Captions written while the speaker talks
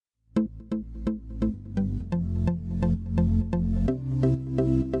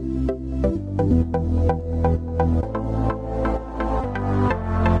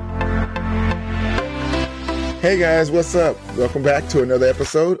Hey guys, what's up? Welcome back to another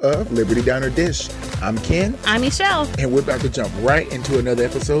episode of Liberty Diner Dish. I'm Ken. I'm Michelle. And we're about to jump right into another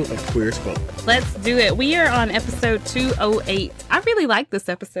episode of Queer as Folk. Let's do it. We are on episode 208. I really like this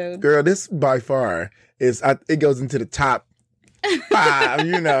episode. Girl, this by far is, it goes into the top 5,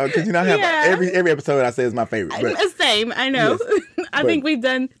 because I have every episode I say is my favorite. But, same, I know. Yes, I think we've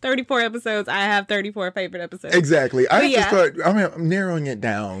done 34 episodes. I have 34 favorite episodes. Exactly. I have to start, I'm narrowing it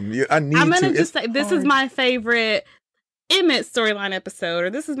down. I'm going to just say, this is my favorite Emmett storyline episode, or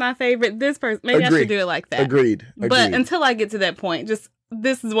this is my favorite this person. Maybe I should do it like that. Agreed. But until I get to that point,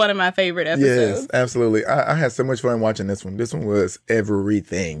 this is one of my favorite episodes. Yes, absolutely. I had so much fun watching this one. This one was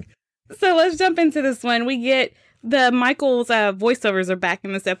everything. So let's jump into this one. We get Michael's voiceovers are back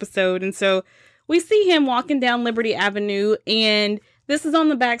in this episode. And so we see him walking down Liberty Avenue. And this is on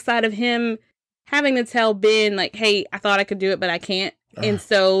the backside of him having to tell Ben, like, hey, I thought I could do it, but I can't. And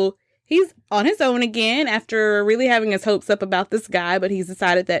so he's on his own again after really having his hopes up about this guy. But he's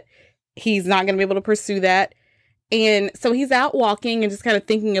decided that he's not going to be able to pursue that. And so he's out walking and just kind of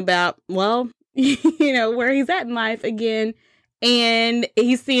thinking about, well, where he's at in life again. And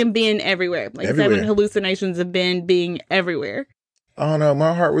he's seeing Ben everywhere. Like, he's having hallucinations of Ben being everywhere. Oh, no,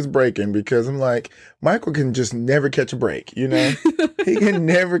 my heart was breaking because I'm like, Michael can just never catch a break, He can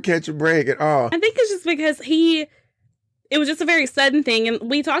never catch a break at all. I think it's just because it was just a very sudden thing. And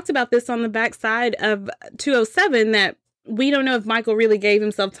we talked about this on the backside of 207, that we don't know if Michael really gave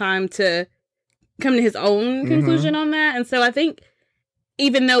himself time to come to his own conclusion on that. And so I think,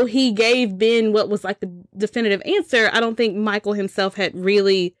 even though he gave Ben what was like the definitive answer, I don't think Michael himself had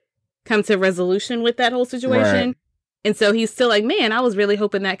really come to resolution with that whole situation. Right. And so he's still like, man, I was really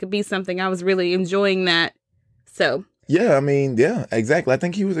hoping that could be something. I was really enjoying that. So. Yeah, exactly. I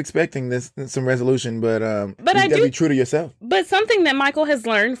think he was expecting some resolution, but you gotta be true to yourself. But something that Michael has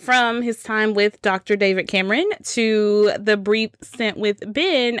learned from his time with Dr. David Cameron to the brief stint with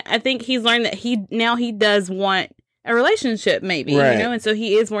Ben, I think he's learned that he does want a relationship, maybe, and so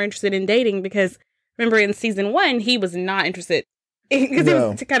he is more interested in dating, because remember in season 1, he was not interested because he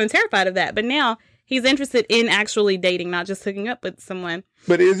was kind of terrified of that. But now he's interested in actually dating, not just hooking up with someone.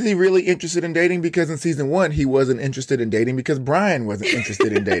 But is he really interested in dating? Because in season 1, he wasn't interested in dating because Brian wasn't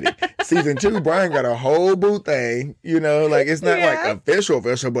interested in dating. Season 2, Brian got a whole boo thing, it's not like official,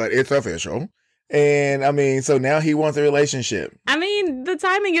 but it's official. And so now he wants a relationship. The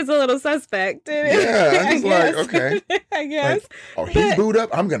timing is a little suspect. Yeah, I'm just like, okay. I guess. He's booed up,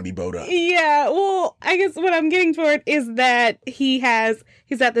 I'm going to be booed up. Yeah, well, I guess what I'm getting toward is that he's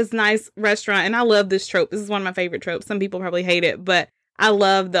at this nice restaurant, and I love this trope. This is one of my favorite tropes. Some people probably hate it, but I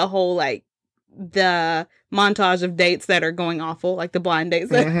love the whole, the montage of dates that are going awful, like the blind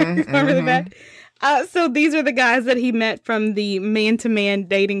dates that are really bad. So these are the guys that he met from the man-to-man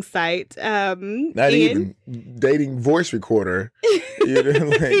dating site. Not even dating voice recorder,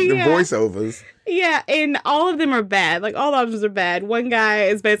 the voiceovers. Yeah, and all of them are bad. Like, all options are bad. One guy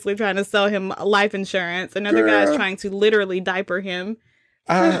is basically trying to sell him life insurance. Another guy is trying to literally diaper him.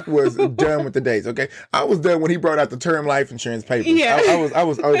 I was done with the dates, okay? I was done when he brought out the term life insurance papers. Yeah. I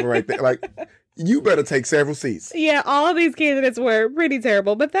was over right there. Like, you better take several seats. Yeah, all of these candidates were pretty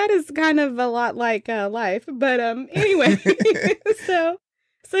terrible, but that is kind of a lot like life. But anyway, so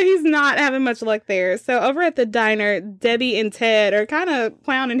he's not having much luck there. So over at the diner, Debbie and Ted are kind of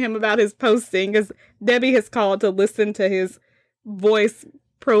clowning him about his posting, because Debbie has called to listen to his voice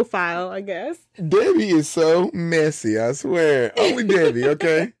profile, I guess. Debbie is so messy, I swear. Only Debbie,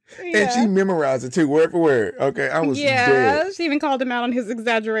 okay? Yeah. And she memorized it too, word for word. Okay, I was dead. She even called him out on his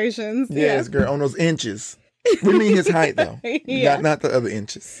exaggerations. Yes, girl, on those inches. We mean his height, though. Not the other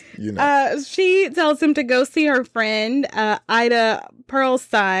inches, She tells him to go see her friend, Ida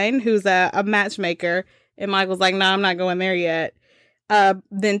Perlstein, who's a matchmaker. And Michael's like, no, I'm not going there yet.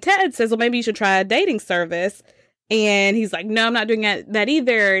 Then Ted says, well, maybe you should try a dating service. And he's like, no, I'm not doing that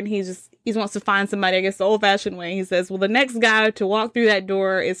either. And he wants to find somebody, I guess, the old-fashioned way. He says, well, the next guy to walk through that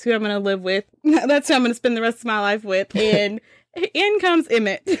door is who I'm going to live with. That's who I'm going to spend the rest of my life with. And in comes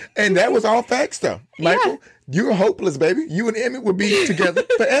Emmett. And that was all facts, though. Michael, you're hopeless, baby. You and Emmett would be together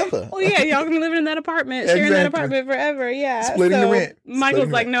forever. Well, yeah, y'all gonna be living in that apartment, sharing that apartment forever, yeah. Splitting the rent.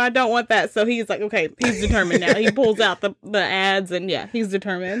 Michael's like, no, I don't want that. So he's like, okay, he's determined now. He pulls out the ads, and he's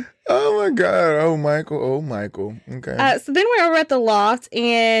determined. Oh, my God. Oh, Michael. Okay. So then we're over at the loft,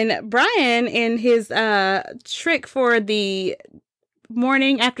 and Brian, in his trick for the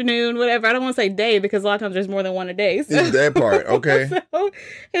morning, afternoon, whatever. I don't want to say day, because a lot of times there's more than one a day. So. It's that part, okay. So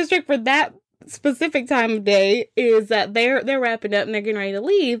his trick for that specific time of day is that they're wrapping up and they're getting ready to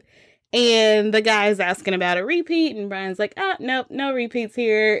leave, and the guy's asking about a repeat, and Brian's like, nope, no repeats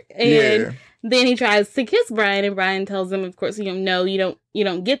here. And Then he tries to kiss Brian, and Brian tells him, of course, no, you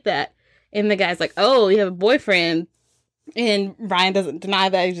don't get that. And the guy's like, oh, you have a boyfriend. And Brian doesn't deny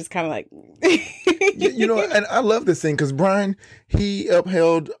that. He's just kind of like... And I love this thing because Brian, he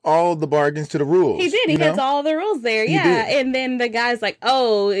upheld all the bargains to the rules. He did. He gets all the rules there. Yeah. And then the guy's like,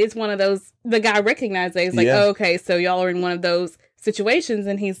 oh, it's one of those... The guy recognized it. He's like, oh, okay, so y'all are in one of those situations.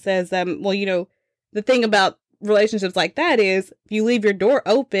 And he says, well, the thing about relationships like that is if you leave your door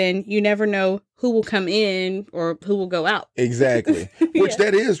open, you never know who will come in or who will go out. Exactly. Which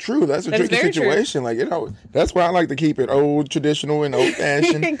that is true. That's a tricky situation. True. Like, that's why I like to keep it old, traditional, and old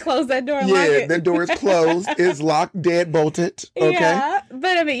fashioned. And close that door and lock it. That door is closed. It's locked, dead, bolted. Okay. Yeah.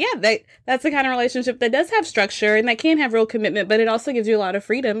 But I mean, that's the kind of relationship that does have structure and that can have real commitment, but it also gives you a lot of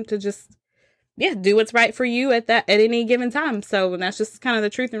freedom to just do what's right for you at any given time. So that's just kind of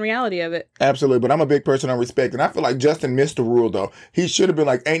the truth and reality of it. Absolutely. But I'm a big person on respect. And I feel like Justin missed the rule, though. He should have been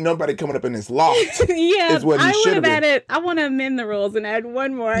like, ain't nobody coming up in this loft. Is what he should have added. I want to amend the rules and add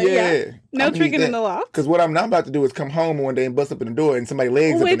one more. Yeah. No tricking in the loft. Because what I'm not about to do is come home one day and bust up in the door and somebody's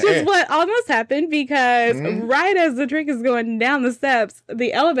legs up in the air. Which is what almost happened because right as the trick is going down the steps,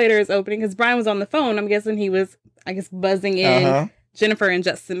 the elevator is opening because Brian was on the phone. I'm guessing he was, buzzing in Jennifer and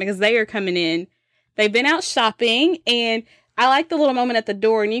Justin because they are coming in. They've been out shopping, and I like the little moment at the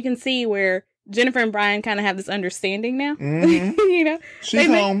door, and you can see where Jennifer and Brian kind of have this understanding now. Mm-hmm. She's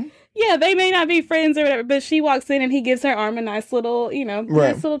home. They may not be friends or whatever, but she walks in, and he gives her arm a nice little,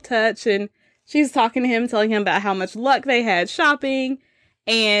 nice little touch, and she's talking to him, telling him about how much luck they had shopping.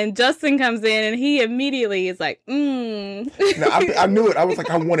 And Justin comes in and he immediately is like, Now, I knew it. I was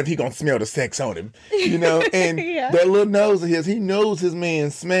like, I wonder if he gonna smell the sex on him, And that little nose of his, he knows his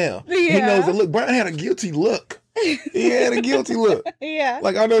man's smell. Yeah. He knows it. Look, Brian had a guilty look. He had a guilty look. Yeah.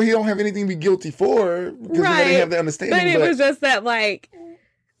 Like, I know he don't have anything to be guilty for because he didn't have the understanding. But it was just that,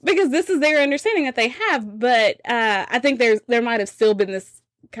 because this is their understanding that they have. But I think there might have still been this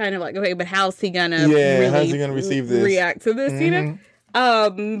kind of like, okay, but how's he gonna how's he gonna receive this? React to this,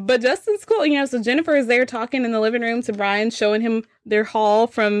 But Justin's cool, so Jennifer is there talking in the living room to Brian, showing him their haul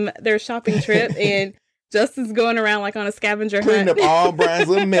from their shopping trip, and Justin's going around like on a scavenger hunt. Cleaning up all Brian's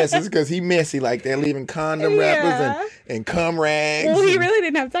little messes, because he messy like that, leaving condom wrappers and cum rags. Well, he really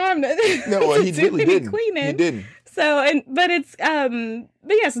didn't have time to No, well, he really didn't. Cleaning. He didn't. So,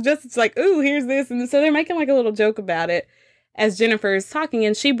 so Justin's like, ooh, here's this, and so they're making like a little joke about it as Jennifer is talking,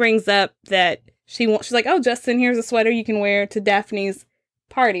 and she brings up that she's like, oh, Justin, here's a sweater you can wear to Daphne's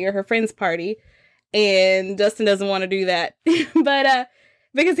party or her friend's party. And Justin doesn't want to do that. But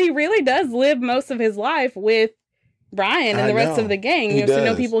because he really does live most of his life with Brian and the rest of the gang. To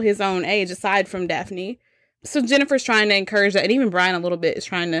know people his own age aside from Daphne. So Jennifer's trying to encourage that. And even Brian a little bit is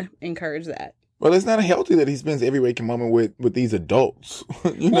trying to encourage that. Well, it's not healthy that he spends every waking moment with these adults.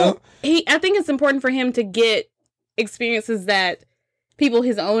 know? I think it's important for him to get experiences that people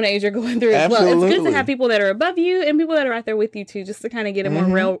his own age are going through as well. It's good to have people that are above you and people that are right there with you too, just to kind of get a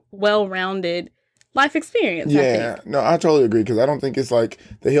more well-rounded life experience. Yeah, no, I totally agree because I don't think it's like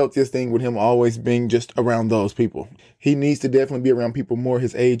the healthiest thing with him always being just around those people. He needs to definitely be around people more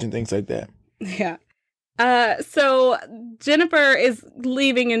his age and things like that. Yeah. So Jennifer is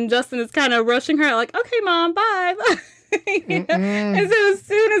leaving and Justin is kind of rushing her like, okay, Mom, bye. And so as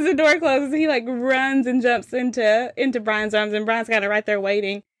soon as the door closes, he like runs and jumps into Brian's arms, and Brian's kind of right there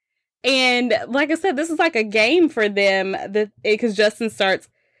waiting. And like I said, this is like a game for them because Justin starts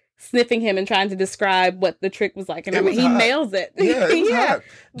sniffing him and trying to describe what the trick was like. And he nails it. Yeah, it was hot.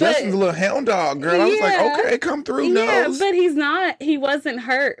 Justin's a little hound dog, girl. I was like, okay, come through, nose. But he wasn't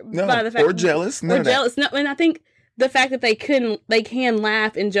hurt by the fact. Or jealous. No, and I think the fact that they can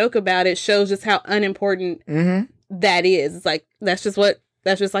laugh and joke about it shows just how unimportant that is. It's like, that's just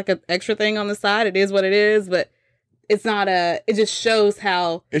like an extra thing on the side. It is what it is, but it's not it just shows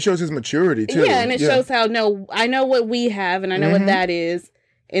how. It shows his maturity, too. Yeah, and it shows how, no, I know what we have, and I know what that is.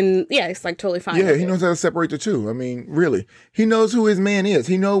 And yeah, it's like totally fine. Yeah, he knows how to separate the two. I mean, really. He knows who his man is.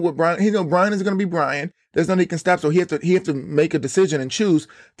 He knows Brian is going to be Brian. There's nothing he can stop. So he have to make a decision and choose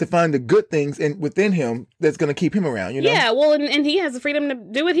to find the good things within him that's going to keep him around, Yeah, well, and he has the freedom to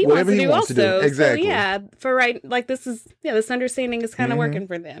do what he wants to do also. Exactly. So yeah, this understanding is kind of working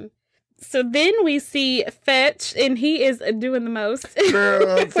for them. So then we see Fetch, and he is doing the most.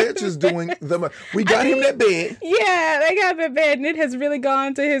 Girl, Fetch is doing the most. We got him that bed. Yeah, they got the bed, and it has really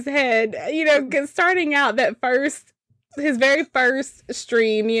gone to his head. Starting out his very first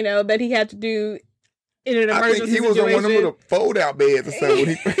stream, that he had to do in an emergency situation. I think he was on one of them little fold-out beds or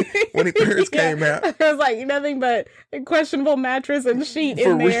something when he first came out. There was like nothing but a questionable mattress and sheet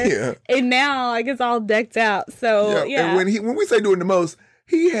in there. Real. And now, it's all decked out. So, yeah. And when we say doing the most,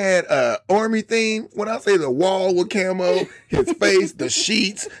 He had a army theme. When I say the wall with camo, his face, the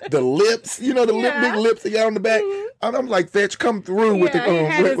sheets, the lips, the big lips he got on the back. I'm like, Fetch, come through with the he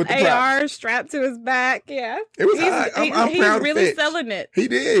had with his the AR props. strapped to his back. Yeah, It was hot. I'm proud of really Fetch. selling it. He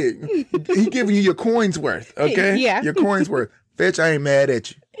did. He giving you your coins worth, okay? Yeah. Your coins worth. Fetch, I ain't mad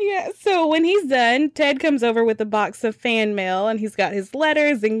at you. Yeah, so when he's done, Ted comes over with a box of fan mail, and he's got his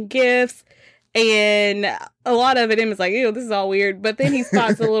letters and gifts, and a lot of it, him is like, ew, this is all weird, but then he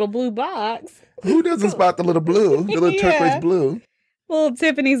spots a little blue box. Who doesn't spot the little blue, the little turquoise blue? Little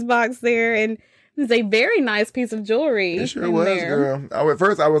Tiffany's box there, and there's a very nice piece of jewelry. It sure was, girl. At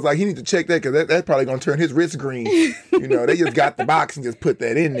first, I was like, he needs to check that because that's probably going to turn his wrist green. They just got the box and just put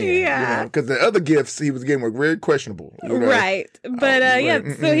that in there. Yeah. Because the other gifts he was getting were very questionable. Right. But,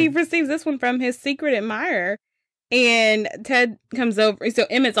 so he receives this one from his secret admirer. And Ted comes over. So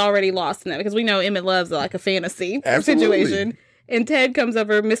Emmett's already lost in that because we know Emmett loves like a fantasy situation. And Ted comes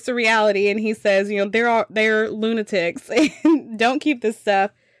over, Mr. Reality, and he says, they're lunatics and don't keep this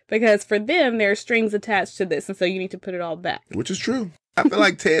stuff. Because for them, there are strings attached to this, and so you need to put it all back. Which is true. I feel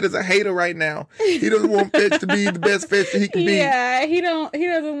like Ted is a hater right now. He doesn't want Fetch to be the best Fetch that he can be. Yeah, he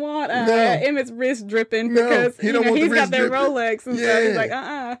doesn't want Emmett's wrist dripping because he's got that Rolex and stuff. He's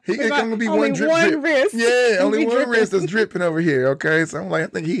like, He can only be one drip. Wrist. Yeah, only one wrist is dripping over here. Okay, so I'm like, I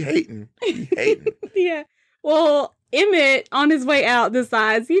think he hating. Yeah. Well, Emmett on his way out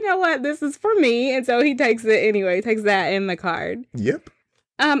decides, you know what, this is for me, and so he takes it anyway. He takes that in the card. Yep.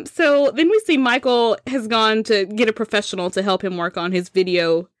 So then we see Michael has gone to get a professional to help him work on his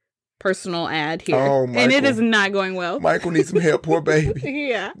video personal ad here. Oh, Michael. And it is not going well. Michael needs some help, poor baby.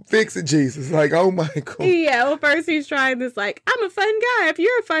 Yeah. Fix it, Jesus. Like, oh, Michael. Yeah, well, first he's trying this, like, I'm a fun guy. If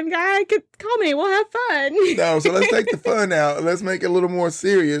you're a fun guy, call me. We'll have fun. No, so let's take the fun out. Let's make it a little more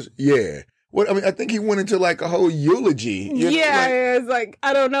serious. Yeah. I think he went into like a whole eulogy. It's like,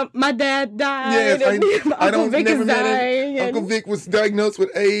 I don't know, my dad died. Yes, I Uncle Vic never is met dying. him. Uncle Vic was diagnosed with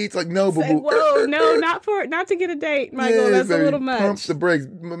AIDS. Like, no, boo-boo. Whoa, no, not to get a date, Michael. That's a little much. Pumps the brakes.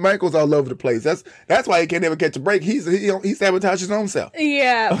 Michael's all over the place. That's why he can't ever catch a break. He sabotages his own self.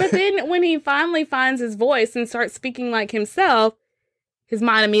 Yeah, but then when he finally finds his voice and starts speaking like himself, his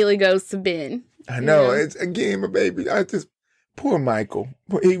mind immediately goes to Ben. I know. It's again, my baby. Poor Michael.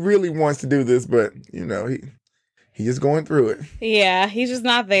 He really wants to do this, but he's just going through it. Yeah, he's just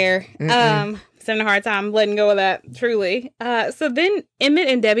not there. He's having a hard time letting go of that, truly. So then Emmett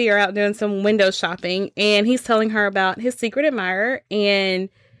and Debbie are out doing some window shopping, and he's telling her about his secret admirer, and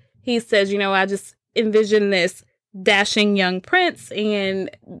he says, I just envision this dashing young prince, and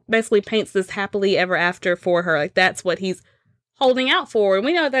basically paints this happily ever after for her. Like, that's what he's holding out for. And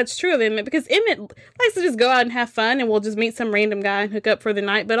we know that's true of Emmett because Emmett likes to just go out and have fun and we'll just meet some random guy and hook up for the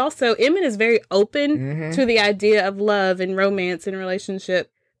night. But also Emmett is very open to the idea of love and romance and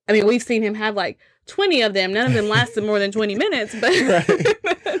relationship. I mean, we've seen him have like 20 of them. None of them lasted more than 20 minutes. But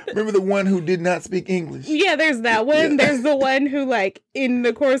right. Remember the one who did not speak English? Yeah, there's that one. Yeah. There's the one who, like, in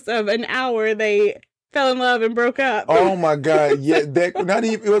the course of an hour, they fell in love and broke up. Oh my God. Yeah. Not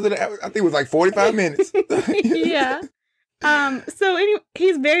even, I think it was like 45 minutes. Yeah. So anyway,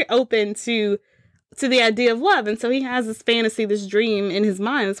 he's very open to the idea of love. And so he has this fantasy, this dream in his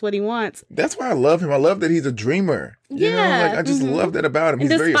mind. That's what he wants. That's why I love him. I love that he's a dreamer. I just love that about him. He's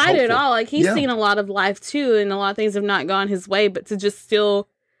very hopeful. Despite it all, like, he's seen a lot of life too, and a lot of things have not gone his way, but to just still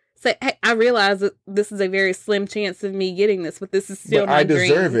say, hey, I realize that this is a very slim chance of me getting this, but this is still my dream. I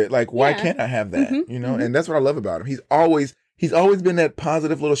deserve it. Like, why can't I have that? And that's what I love about him. He's always been that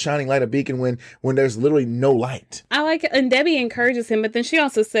positive little shining light, a beacon when there's literally no light. I like it. And Debbie encourages him, but then she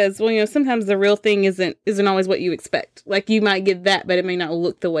also says, well, sometimes the real thing isn't always what you expect. Like, you might get that, but it may not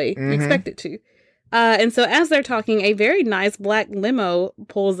look the way you expect it to. And so as they're talking, a very nice black limo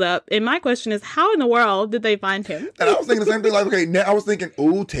pulls up. And my question is, how in the world did they find him? And I was thinking the same thing. Like, okay, now I was thinking,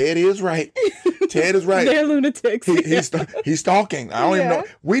 ooh, Ted is right. Ted is right. They're lunatics. He's stalking. I don't even know.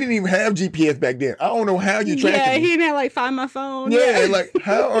 We didn't even have GPS back then. I don't know how you tracking me. Yeah, he didn't have, like, Find My Phone. Yeah, like,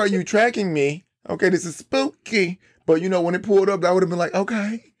 how are you tracking me? Okay, this is spooky. But, when it pulled up, I would have been like,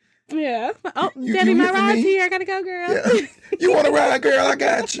 okay. Yeah. Oh, Debbie, my ride's here. I gotta go, girl. Yeah. You want to ride, girl? I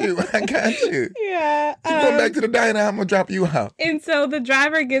got you. Yeah. You go back to the diner. I'm going to drop you out. And so the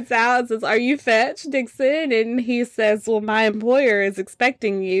driver gets out and says, are you Fetch, Dixon? And he says, well, my employer is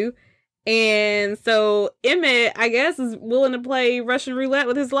expecting you. And so Emmett, I guess, is willing to play Russian roulette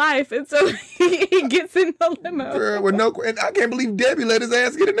with his life. And so he gets in the limo. Girl, and I can't believe Debbie let his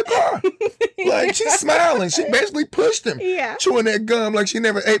ass get in the car. Like, she's smiling. She basically pushed him. Yeah. Chewing that gum like she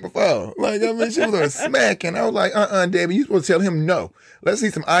never ate before. Like, I mean, she was on smack. And I was like, Debbie, you supposed to tell him no. Let's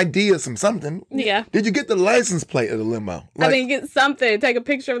see some ideas, something. Yeah. Did you get the license plate of the limo? Like, I mean, get something. Take a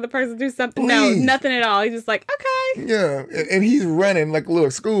picture of the person, do something. Please. No, nothing at all. He's just like, okay. Yeah. And he's running like a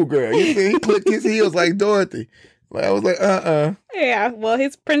little schoolgirl. You see, he clicked his heels like Dorothy. Like, I was like, Yeah, well,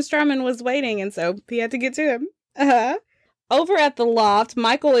 his Prince Charming was waiting, and so he had to get to him. Over at the loft,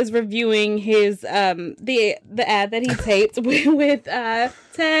 Michael is reviewing his the ad that he taped with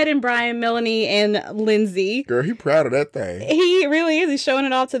Ted and Brian, Melanie, and Lindsay. Girl, he proud of that thing. He really is. He's showing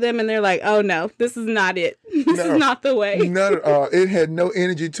it all to them, and they're like, "Oh no, this is not it. This is not the way." Not at all. It had no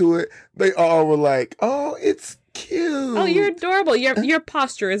energy to it. They all were like, "Oh, it's cute. Oh, you're adorable. Your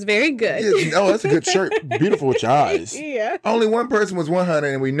posture is very good." Yeah, oh, that's a good shirt. Beautiful with your eyes. Yeah. Only one person was 100,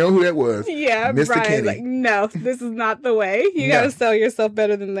 and we know who that was. Yeah, Mr. Brian's Kenny. like, no, this is not the way. You gotta sell yourself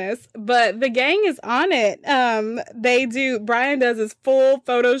better than this. But the gang is on it. Brian does his full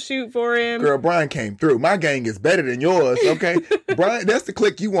photo shoot for him. Girl, Brian came through. My gang is better than yours, okay? Brian, that's the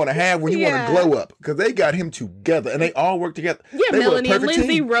clique you want to have when you want to glow up, because they got him together, and they all work together. Yeah, they Melanie and Lindsay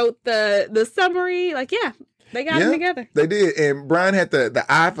team. wrote the summary. Like, yeah, they got them together. They did. And Brian had the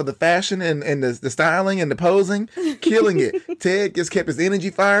eye for the fashion and the styling and the posing, killing it. Ted just kept his energy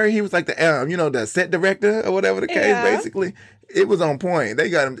fire. He was like the set director or whatever the case, basically. It was on point.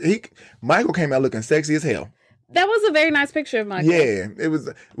 They got him. Michael came out looking sexy as hell. That was a very nice picture of Michael. Yeah, it was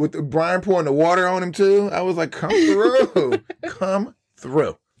with Brian pouring the water on him too. I was like, come through. Come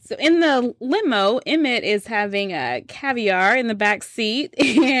through. So in the limo, Emmett is having caviar in the back seat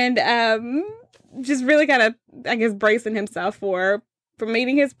and just really kind of, I guess, bracing himself for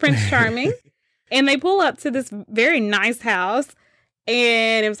meeting his Prince Charming. And they pull up to this very nice house.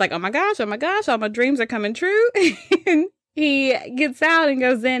 And it was like, oh my gosh, all my dreams are coming true. And he gets out and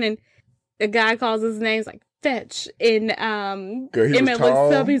goes in, and the guy calls his name. He's like, Fetch. And Girl, Emmett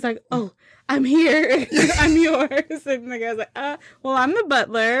looks up and he's like, oh, I'm here. I'm yours. And the guy's like, well, I'm the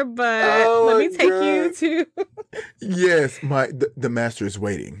butler, but let me take you to... Yes, the master is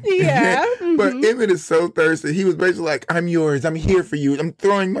waiting. Yeah. But Emmett is so thirsty. He was basically like, I'm yours. I'm here for you. I'm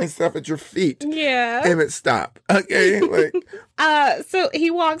throwing myself at your feet. Yeah. Emmett, stop. Okay? Like, so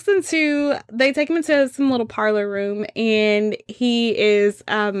they take him into some little parlor room, and he is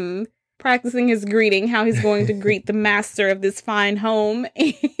practicing his greeting, how he's going to greet the master of this fine home.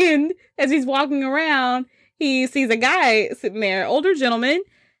 And as he's walking around, he sees a guy sitting there, older gentleman,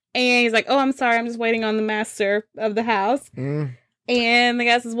 and he's like, oh, I'm sorry, I'm just waiting on the master of the house. And the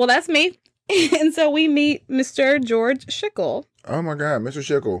guy says, well, that's me. And so we meet Mr. George Schickel. Oh my God, Mr.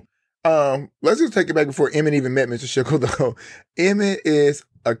 Schickel. Let's just take it back before Emmett even met Mr. Schickel, though. Emmett is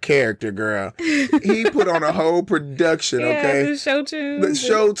a character, girl. He put on a whole production, okay? The show tunes. The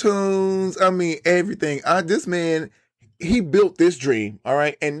show tunes. I mean, everything. This man, he built this dream, all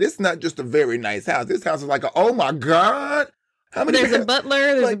right? And this is not just a very nice house. This house is like, oh my God. How many There's a butler,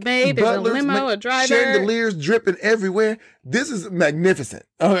 there's a maid, there's a limo, a driver. Chandeliers dripping everywhere. This is magnificent.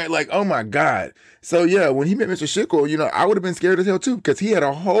 Okay, like, oh my God. So yeah, when he met Mr. Schickel, I would have been scared as hell too, because he had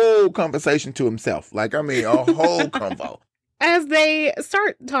a whole conversation to himself. Like, I mean, a whole convo. As they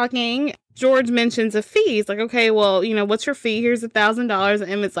start talking, George mentions a fee. He's like, okay, well, what's your fee? Here's $1,000. And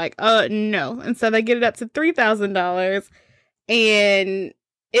Emmett's like, no. And so they get it up to $3,000. And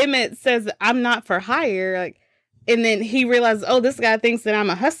Emmett says, I'm not for hire. Like, and then he realizes, oh, this guy thinks that I'm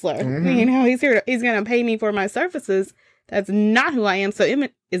a hustler. Mm-hmm. He's going to pay me for my services. That's not who I am. So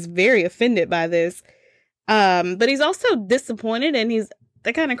Emmett is very offended by this. But he's also disappointed, and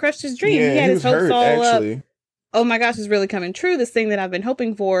that kind of crushed his dream. Yeah, he had his hopes hurt, all actually. up. Oh my gosh, it's really coming true. This thing that I've been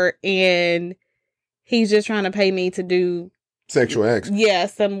hoping for. And he's just trying to pay me to do sexual acts. Yeah,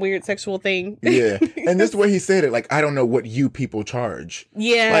 some weird sexual thing. Yeah. And this is the way he said it. Like, I don't know what you people charge.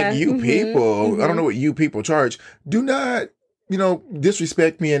 Yeah. Like, you people, I don't know what you people charge. Do not,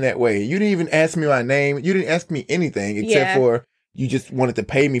 disrespect me in that way. You didn't even ask me my name. You didn't ask me anything except for you just wanted to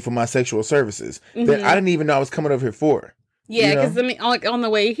pay me for my sexual services that I didn't even know I was coming over here for. Yeah, because I mean, like on the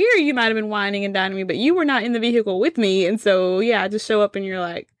way here, you might have been whining and dining me, but you were not in the vehicle with me. And so, yeah, I just show up and you're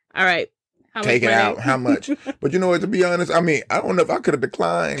like, all right. Take it out. How much? But you know what, to be honest, I mean, I don't know if I could have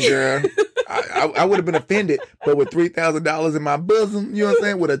declined, girl. I would have been offended, but with $3,000 in my bosom, you know what I'm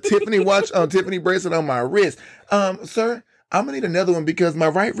saying? With a Tiffany watch on, Tiffany bracelet on my wrist. Sir, I'm gonna need another one because my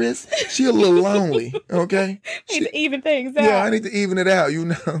right wrist, she a little lonely. Okay, Need to even things out. yeah, I need to even it out. You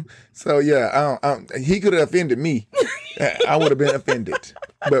know, so yeah, he could have offended me. I would have been offended,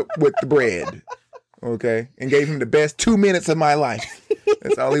 but with the bread, okay, and gave him the best 2 minutes of my life.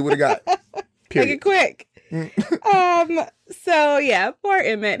 That's all he would have got. Make Period. it quick. So yeah, poor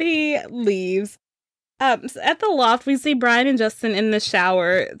Emmett. He leaves. So at the loft, we see Brian and Justin in the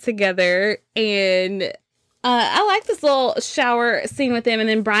shower together, and I like this little shower scene with them. And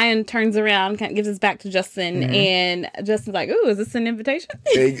then Brian turns around, kind of gives his back to Justin, and Justin's like, "Ooh, is this an invitation?"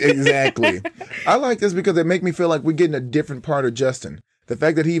 Exactly. I like this because it make me feel like we're getting a different part of Justin. The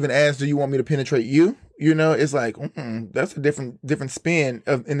fact that he even asked, "Do you want me to penetrate you?" You know, it's like that's a different spin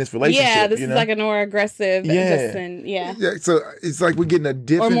in this relationship. Yeah, this you is know? like a more aggressive Yeah. Justin. Yeah. Yeah, so it's like we're getting a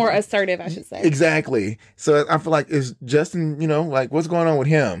different, Or more assertive, I should say. Exactly. So I feel like it's Justin. You know, like what's going on with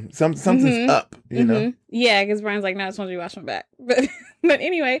him? Something's up. You know. Yeah, because Brian's like, "No, I just want you to wash my back." But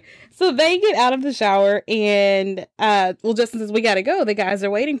anyway, so they get out of the shower, and Justin says, "We got to go. The guys are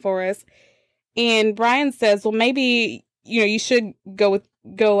waiting for us." And Brian says, "Well, maybe you should go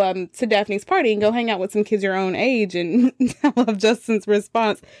to Daphne's party and go hang out with some kids your own age." And I love Justin's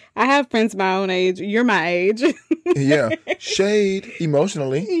response. "I have friends my own age. You're my age." Yeah, shade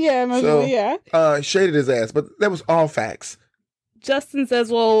emotionally. Yeah, emotionally, yeah. Shaded his ass, but that was all facts. Justin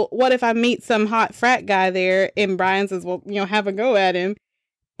says, "Well, what if I meet some hot frat guy there?" And Brian says, "Well, have a go at him."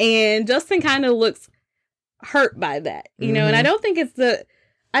 And Justin kind of looks hurt by that, and I don't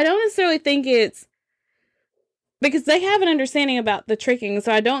necessarily think it's because they have an understanding about the tricking,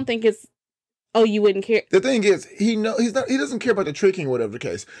 so I don't think it's, "Oh, you wouldn't care." The thing is, he doesn't care about the tricking, whatever the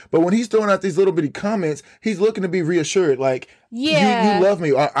case. But when he's throwing out these little bitty comments, he's looking to be reassured, like, yeah, you love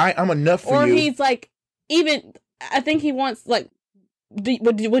me, or I'm enough for you. Or he's like, I think he wants like,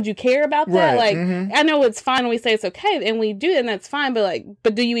 would you care about that? Right. Like, I know it's fine when we say it's okay, and we do, and that's fine.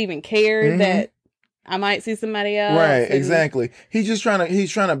 But do you even care that I might see somebody else? Right, exactly. He's trying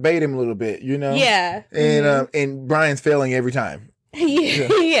to bait him a little bit, Yeah. And Brian's failing every time.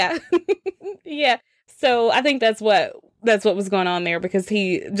 Yeah. Yeah. So I think that's what was going on there, because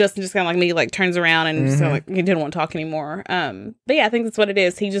Justin just kind of like me, like turns around and just like he didn't want to talk anymore. But yeah, I think that's what it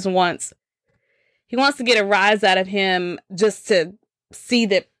is. He just wants to get a rise out of him just to see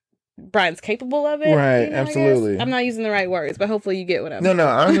that Brian's capable of it. Right, absolutely. I'm not using the right words, but hopefully you get what I'm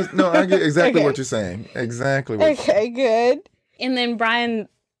I get exactly Okay. what you're saying. Exactly. Okay, good. And then Brian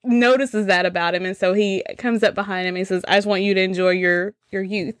notices that about him, and so he comes up behind him and says, "I just want you to enjoy your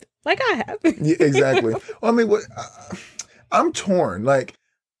youth, like I have." Yeah, exactly. Well, I mean, I'm torn. Like,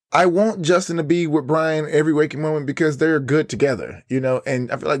 I want Justin to be with Brian every waking moment because they're good together, and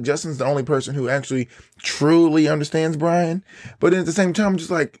I feel like Justin's the only person who actually truly understands Brian. But at the same time, I'm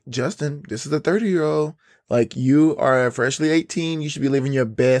just like, Justin, this is a 30-year-old. Like, you are freshly 18. You should be living your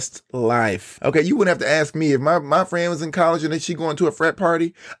best life. Okay, you wouldn't have to ask me if my friend was in college and she going to a frat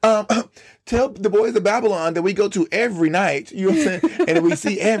party. Tell the boys of Babylon that we go to every night, you know what I'm saying? And we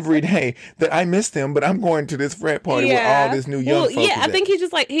see every day that I miss them, but I'm going to this frat party with all this new young folks. Yeah, I think he's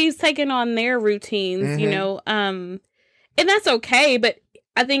just like, he's taking on their routines, and that's okay, but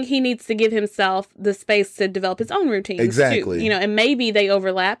I think he needs to give himself the space to develop his own routines Exactly. too. And maybe they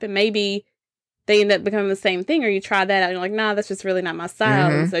overlap, and maybe they end up becoming the same thing, or you try that out and you're like, nah, that's just really not my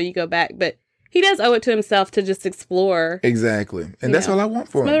style. And so you go back. But he does owe it to himself to just explore. Exactly. And that's all I want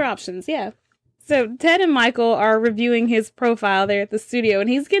for some him. other options, yeah. So Ted and Michael are reviewing his profile there at the studio, and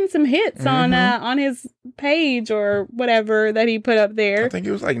he's getting some hits on his page or whatever that he put up there. I think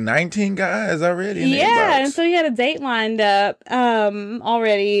it was like 19 guys already. Yeah, and so he had a date lined up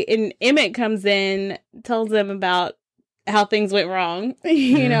already, and Emmett comes in, tells them about how things went wrong,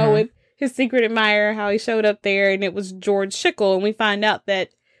 with his secret admirer, how he showed up there, and it was George Schickel, and we find out that,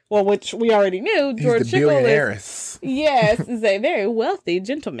 well, which we already knew, George Schickel is a very wealthy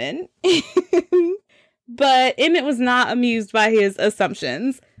gentleman. But Emmett was not amused by his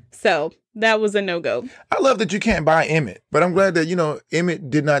assumptions, so that was a no-go. I love that you can't buy Emmett, but I'm glad that, Emmett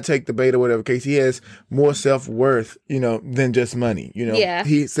did not take the bait or whatever case. He has more self-worth, than just money, Yeah.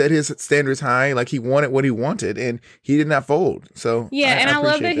 He set his standards high, like he wanted what he wanted, and he did not fold. So yeah, I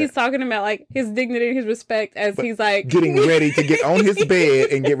love that he's talking about like his dignity and his respect as he's like getting ready to get on his bed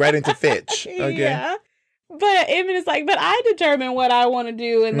and get right into fetch. Okay. Yeah. But Emmett is like, but I determine what I want to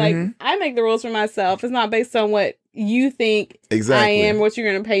do, and like I make the rules for myself. It's not based on what you think I am, what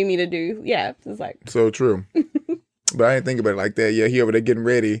you're going to pay me to do. Yeah, it's like so true. But I didn't think about it like that. Yeah, he over there getting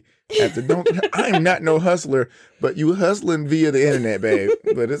ready. I'm not no hustler, but you hustling via the internet, babe.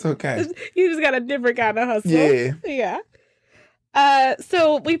 But it's okay. You just got a different kind of hustle. Yeah. Yeah.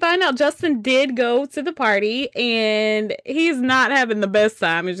 So we find out Justin did go to the party and he's not having the best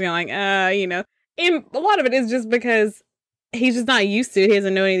time. He's going like, you know, and a lot of it is just because he's just not used to it. He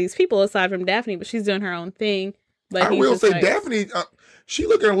doesn't know any of these people aside from Daphne, but she's doing her own thing. But I will say Daphne, she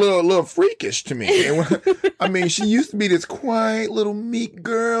looking a little freakish to me. I mean, she used to be this quiet little meek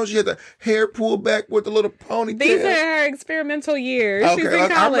girl. She had the hair pulled back with the little ponytail. These are her experimental years. Okay, she's in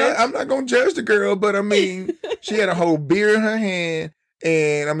college. I'm not going to judge the girl, but I mean, she had a whole beer in her hand.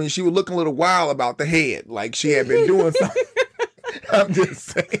 And I mean, she was looking a little wild about the head. Like she had been doing something. I'm just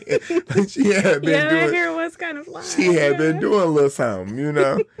saying. Like she had been doing. Her hair was kind of wild. She had been doing a little something, you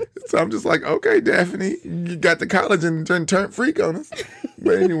know. So I'm just like, okay, Daphne, you got to college and turned freak on us.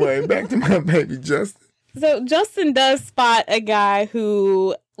 But anyway, back to my baby Justin. So Justin does spot a guy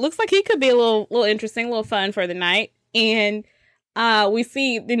who looks like he could be a little interesting, a little fun for the night. And we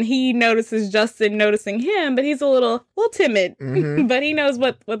see, then he notices Justin noticing him, but he's a little timid. Mm-hmm. But he knows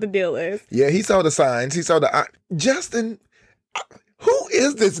what the deal is. Yeah, he saw the signs. He saw Justin. Who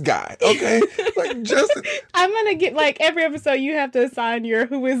is this guy? Okay, like Justin. I'm gonna get like every episode. You have to assign your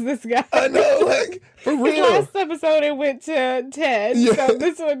who is this guy. I know, like for real. Last episode it went to Ted, yeah. So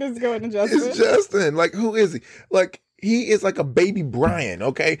this one is going to Justin. It's Justin. Like who is he? Like he is like a baby Brian.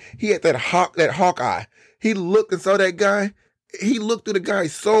 Okay, he had that hawk eye. He looked and saw that guy. He looked through the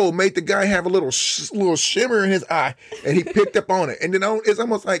guy's soul, made the guy have a little shimmer in his eye, and he picked up on it. And then it's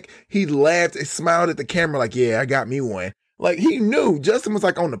almost like he laughed and smiled at the camera, like, "Yeah, I got me one." Like he knew Justin was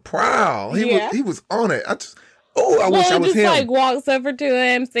like on the prowl. He was on it. I wish I was him. Like walks over to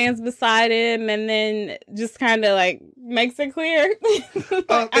him, stands beside him, and then just kind of like makes it clear.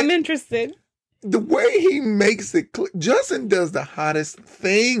 I'm interested. The way he makes it clear, Justin does the hottest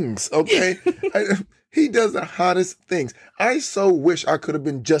things. Okay. He does the hottest things. I so wish I could have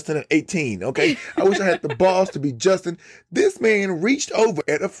been Justin at 18, okay? I wish I had the balls to be Justin. This man reached over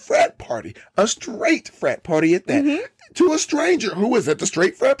at a frat party, a straight frat party at that, to a stranger who was at the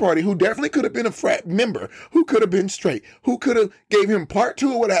straight frat party, who definitely could have been a frat member, who could have been straight, who could have gave him part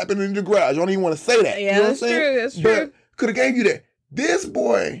 2 of what happened in the garage. I don't even want to say that. Yeah, you know that's true. That's true. But could have gave you that. This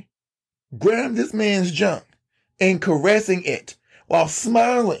boy grabbed this man's junk and caressing it while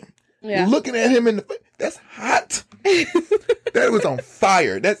smiling. Yeah. Looking at him in the face. That's hot. That was on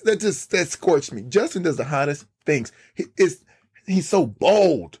fire. That scorched me. Justin does the hottest things. He's so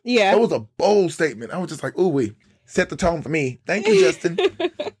bold. Yeah. That was a bold statement. I was just like, ooh, we set the tone for me. Thank you, Justin.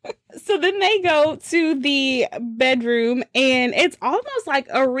 So then they go to the bedroom, and it's almost like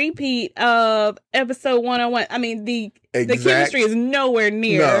a repeat of episode 101. I mean, the chemistry is nowhere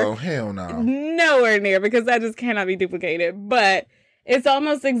near. No, hell no. Nowhere near, because that just cannot be duplicated. But it's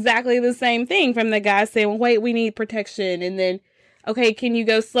almost exactly the same thing, from the guy saying, well, wait, we need protection. And then, okay, can you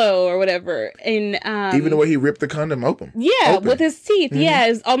go slow or whatever? And even the way he ripped the condom open. Yeah, with his teeth. Mm-hmm. Yeah,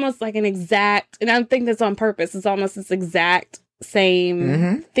 it's almost like an exact, and I think that's on purpose. It's almost this exact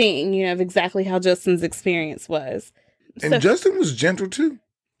same thing, you know, of exactly how Justin's experience was. And so, Justin was gentle too.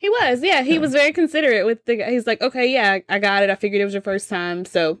 He was, yeah. He was very considerate with the guy. He's like, okay, yeah, I got it. I figured it was your first time.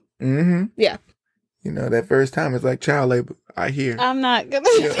 So, yeah. You know, that first time is like child labor. I hear. I'm not going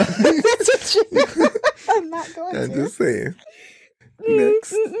to. I'm not going to. I'm just saying.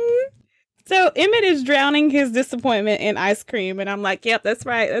 Next. So Emmett is drowning his disappointment in ice cream. And I'm like, yep, that's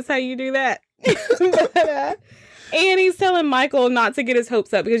right. That's how you do that. And he's telling Michael not to get his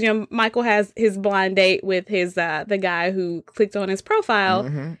hopes up because, you know, Michael has his blind date with his the guy who clicked on his profile.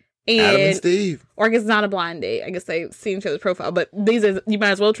 And Adam and Steve. Or I guess it's not a blind date. I guess they see each other's profile. But you might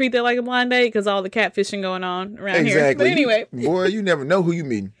as well treat that like a blind date because all the catfishing going on around here. But anyway. Boy, you never know who you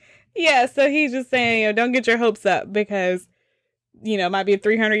meet. Yeah, so he's just saying, you know, don't get your hopes up because, you know, it might be a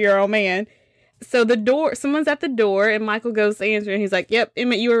 300-year-old man. So someone's at the door, and Michael goes to answer, and he's like, yep,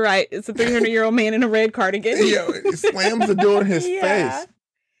 Emmett, you were right. It's a 300-year-old man in a red cardigan. Yeah, he slams the door in his face.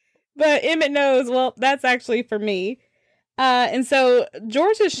 But Emmett knows, well, that's actually for me. And so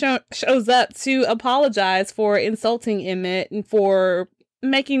George shows up to apologize for insulting Emmett and for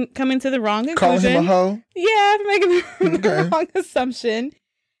coming to the wrong conclusion. Calling him a hoe? Yeah, for making the wrong assumption.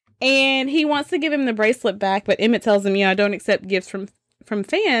 And he wants to give him the bracelet back, but Emmett tells him, I don't accept gifts from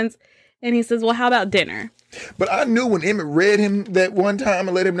fans. And he says, well, how about dinner? But I knew when Emmett read him that one time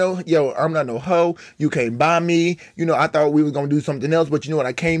and let him know, yo, I'm not no hoe. You can't buy me. You know, I thought we were going to do something else. But you know what?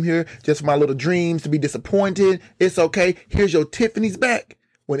 I came here just for my little dreams to be disappointed. It's okay. Here's your Tiffany's back.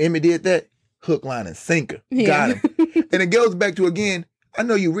 When Emmett did that, hook, line, and sinker. Got him. And it goes back to, again, I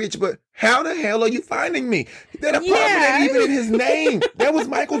know you're rich, but how the hell are you finding me? That apartment ain't even in his name. That was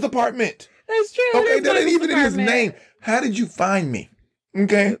Michael's apartment. That's true. Okay, that ain't even in his name. How did you find me?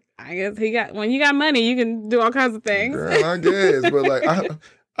 Okay. I guess when you got money, you can do all kinds of things. Girl, I guess, but like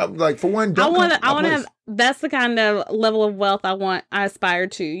I'm like, for one, I want to have. That's the kind of level of wealth I aspire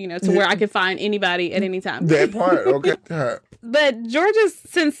to. You know, to where I can find anybody at any time. That part, okay. But George is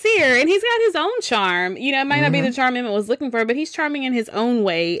sincere, and he's got his own charm. You know, it might not be the charm Emmett was looking for, but he's charming in his own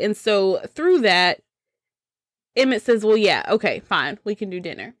way. And so through that, Emmett says, "Well, yeah, okay, fine, we can do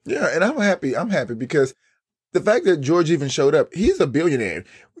dinner." Yeah, and I'm happy. I'm happy because the fact that George even showed up, he's a billionaire.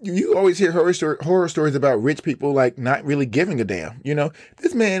 You always hear horror stories about rich people like not really giving a damn. You know,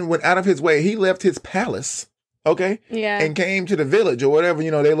 this man went out of his way. He left his palace, okay, and came to the village or whatever, you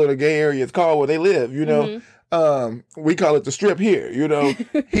know, their little gay area is called where they live. You know, we call it the Strip here. You know,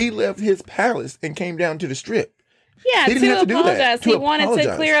 he left his palace and came down to the Strip. Yeah, he didn't have to apologize. Do that. He wanted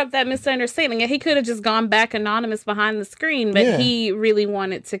to clear up that misunderstanding. He could have just gone back anonymous behind the screen, but he really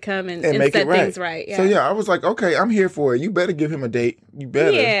wanted to come and make set it right. things right. Yeah. So yeah, I was like, okay, I'm here for it. You better give him a date. You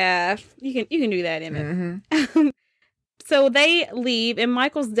better. Yeah, you can do that, Emmett. So they leave, and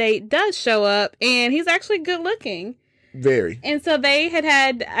Michael's date does show up, and he's actually good looking. Very. And so they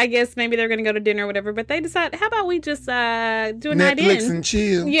had, I guess maybe they're going to go to dinner or whatever, but they decide, how about we just do a night in? Netflix and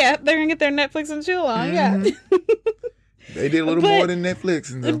chill. Yeah, they're going to get their Netflix and chill on, yeah. They did a little more than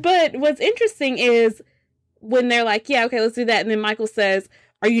Netflix. But what's interesting is when they're like, yeah, okay, let's do that. And then Michael says,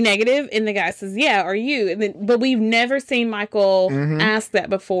 are you negative? And the guy says, yeah, are you? But we've never seen Michael ask that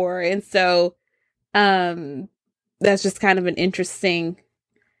before. And so that's just kind of an interesting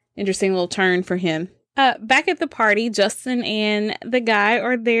little turn for him. Back at the party, Justin and the guy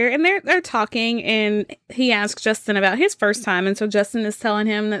are there, and they're talking, and he asks Justin about his first time, and so Justin is telling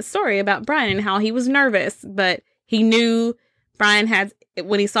him that story about Brian and how he was nervous, but he knew Brian had,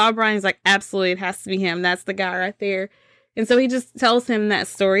 when he saw Brian, he's like, absolutely, it has to be him. That's the guy right there. And so he just tells him that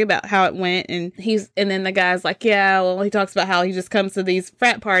story about how it went, and then the guy's like, yeah, well, he talks about how he just comes to these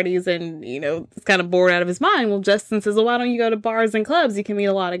frat parties and, you know, it's kind of bored out of his mind. Well, Justin says, well, why don't you go to bars and clubs? You can meet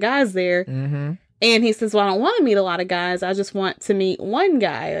a lot of guys there. And he says, well, I don't want to meet a lot of guys. I just want to meet one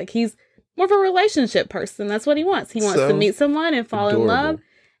guy. Like, he's more of a relationship person. That's what he wants. He wants to meet someone and fall in love.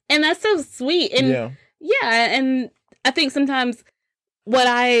 And that's so sweet. And yeah, and I think sometimes what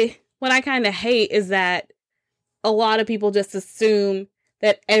I kind of hate is that a lot of people just assume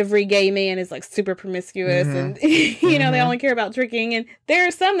that every gay man is like super promiscuous and, you know, they only care about tricking. And there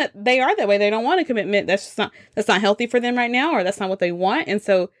are some that they are that way. They don't want a commitment. That's not healthy for them right now, or that's not what they want. And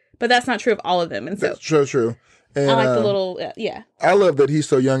so, but that's not true of all of them. And so that's true. And I like the little, I love that he's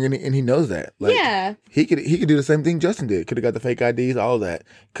so young and he knows that. Like, yeah. He could do the same thing Justin did. Could have got the fake IDs, all of that.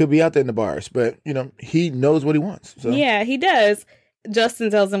 Could be out there in the bars, but you know, he knows what he wants. So. Yeah, he does. Justin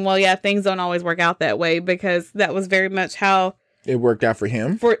tells him, well, yeah, things don't always work out that way, because that was very much how it worked out for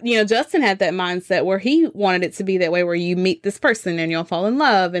him. Justin had that mindset where he wanted it to be that way, where you meet this person and you'll fall in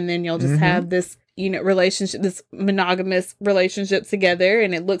love, and then you'll just have this, you know, relationship, this monogamous relationship together,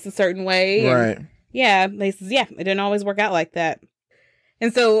 and it looks a certain way. Right. And they says, it didn't always work out like that.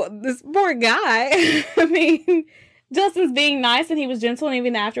 And so this poor guy, I mean, Justin's being nice and he was gentle, and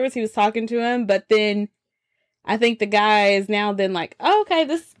even afterwards he was talking to him, but then I think the guy is now then like, oh, okay,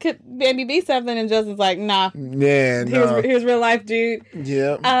 this could maybe be something, and Justin's like, nah. Yeah, no. Here's real life, dude.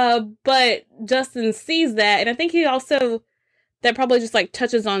 Yeah. But Justin sees that, and I think he also, that probably just like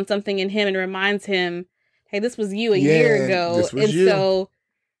touches on something in him and reminds him, hey, this was you a year ago. This was you. So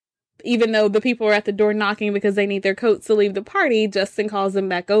even though the people are at the door knocking because they need their coats to leave the party, Justin calls them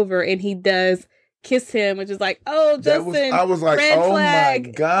back over, and he does kiss him, which is like, oh, Justin, I was like, red oh flag,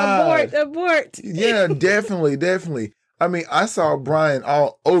 my God. Abort. Yeah, definitely. I mean, I saw Brian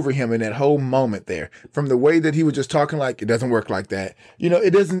all over him in that whole moment there. From the way that he was just talking, like, it doesn't work like that. You know,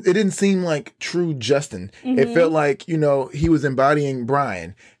 it didn't seem like true Justin. It felt like, you know, he was embodying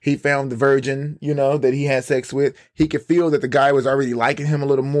Brian. He found the virgin, you know, that he had sex with. He could feel that the guy was already liking him a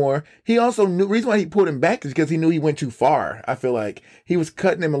little more. He also knew, reason why he pulled him back is because he knew he went too far. I feel like he was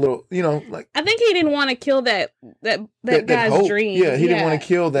cutting him a little, you know, like. I think he didn't want to kill that guy's hope. dream. Yeah, he didn't want to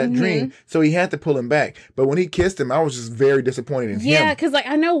kill that dream. So he had to pull him back. But when he kissed him, I was just very disappointed in him. Yeah, because like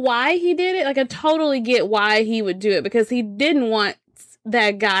I know why he did it. Like I totally get why he would do it, because he didn't want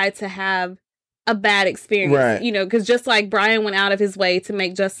that guy to have a bad experience, right? You know, because just like Brian went out of his way to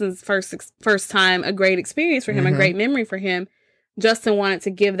make Justin's first time a great experience for him, a great memory for him, Justin wanted to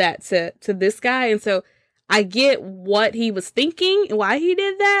give that to this guy, and so I get what he was thinking, why he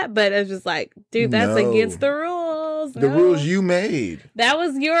did that, but it's just like, dude, that's against the rules. The rules you made. That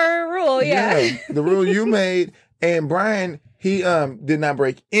was your rule, yeah. The rule you made, and Brian, he did not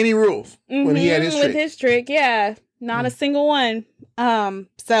break any rules when he had his trick. With his trick, yeah, not a single one.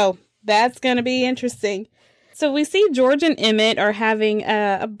 So that's gonna be interesting. So we see George and Emmett are having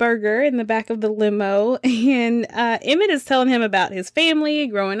a burger in the back of the limo, and Emmett is telling him about his family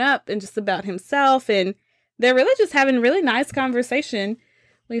growing up and just about himself, and they're really just having a really nice conversation.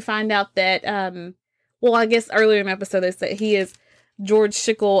 We find out that, well, I guess earlier in the episode they said he is George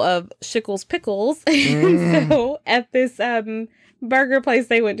Schickel of Schickel's Pickles. So at this burger place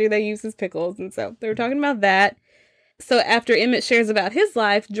they went to, they used his pickles, and so they were talking about that. So after Emmett shares about his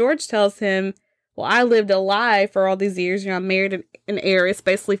life, George tells him, well, I lived a lie for all these years. You know, I married an heiress,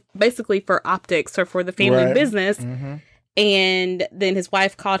 basically for optics or for the family business. Mm-hmm. And then his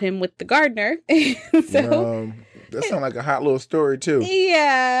wife caught him with the gardener. So that sounds like a hot little story too.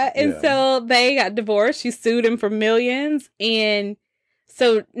 Yeah. And so they got divorced. She sued him for millions. And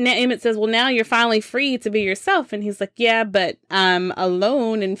so now Emmett says, well, now you're finally free to be yourself. And he's like, yeah, but I'm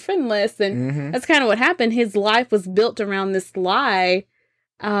alone and friendless. And that's kind of what happened. His life was built around this lie.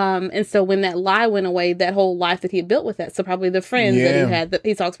 And so when that lie went away, that whole life that he had built with that, so probably the friends that he had, that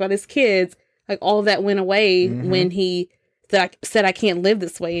he talks about his kids, like all of that went away when he said, I can't live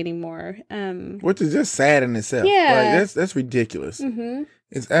this way anymore. Which is just sad in itself. Yeah. Like, that's ridiculous.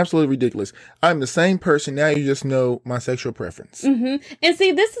 It's absolutely ridiculous. I'm the same person. Now you just know my sexual preference. And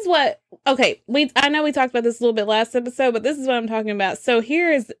see, this is what, I know we talked about this a little bit last episode, but this is what I'm talking about. So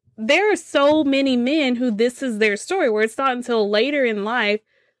there are so many men who this is their story, where it's not until later in life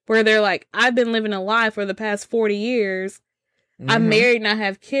where they're like, I've been living a lie for the past 40 years. I'm married and I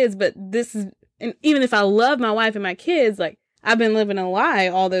have kids, but this is, and even if I love my wife and my kids, like, I've been living a lie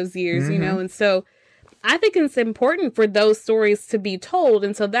all those years, you know? And so I think it's important for those stories to be told.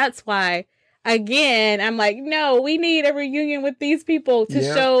 And so that's why, again, I'm like, no, we need a reunion with these people to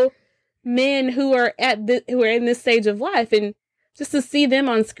show men who are who are in this stage of life, and just to see them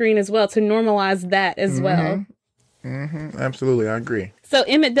on screen as well, to normalize that as well. Absolutely, I agree. So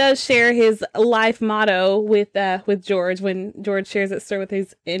Emmett does share his life motto with George when George shares that story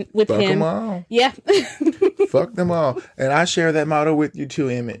with Fuck him. them all. Yeah. Fuck them all. And I share that motto with you too,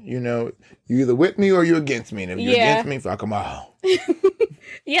 Emmett. You know, you either with me or you against me. And if you're against me, fuck them all.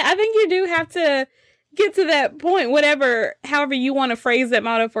 Yeah, I think you do have to get to that point, however you want to phrase that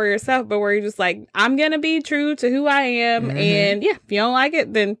motto for yourself, but where you're just like, I'm going to be true to who I am. And if you don't like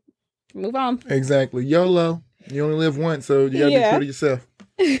it, then move on. Exactly. YOLO. You only live once, so you gotta be true to yourself.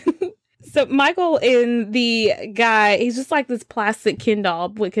 So Michael and the guy, he's just like this plastic Ken doll,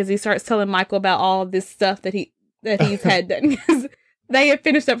 because he starts telling Michael about all of this stuff that he's had done. They had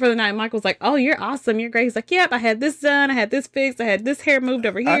finished up for the night. Michael's like, oh, you're awesome. You're great. He's like, yep, I had this done. I had this fixed. I had this hair moved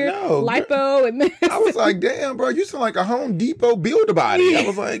over here. I know. Lipo. And this. I was like, damn, bro, you sound like a Home Depot Build-A-Body. I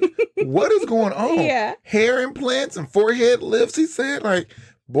was like, what is going on? Yeah. Hair implants and forehead lifts, he said. Like,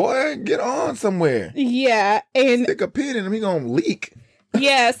 boy, get on somewhere. Yeah. And stick a pin in him, he gonna leak.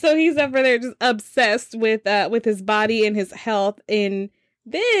 Yeah, so he's over there just obsessed with his body and his health, and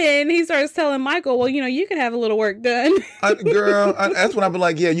then he starts telling Michael, well, you know, you can have a little work done. Girl, that's when I've been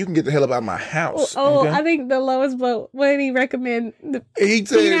like, yeah, you can get the hell up out of my house. Okay? I think the lowest blow, what did he recommend? He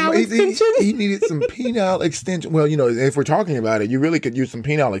said he needed some penile extension. Well, you know, if we're talking about it, you really could use some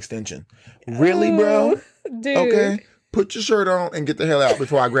penile extension. Really, bro? Dude. Okay, put your shirt on and get the hell out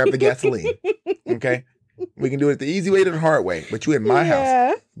before I grab the gasoline. Okay? We can do it the easy way to the hard way, but you in my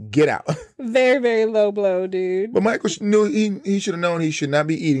house. Get out. Very, very low blow, dude. But Michael knew he should have known he should not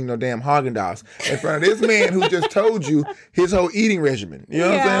be eating no damn Haagen-Dazs in front of this man who just told you his whole eating regimen. You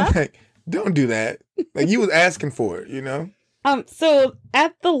know what I'm saying? Like, don't do that. Like, you was asking for it, you know? So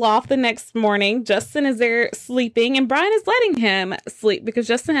at the loft the next morning, Justin is there sleeping, and Brian is letting him sleep because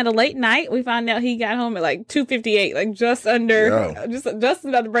Justin had a late night. We find out he got home at like 2:58, like just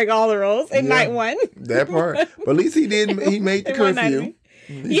Justin about to break all the rules in night one. That part. But at least he made the curfew.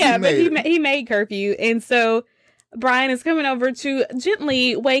 He made curfew. And so Brian is coming over to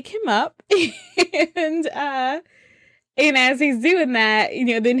gently wake him up. And as he's doing that, you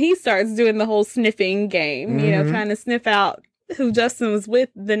know, then he starts doing the whole sniffing game, you know, trying to sniff out who Justin was with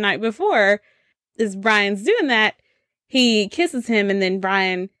the night before. As Brian's doing that, he kisses him, and then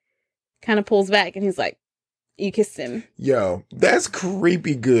Brian kind of pulls back and he's like, you kissed him. Yo, that's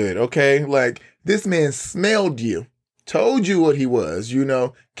creepy good, okay? Like, this man smelled you, told you what he was, you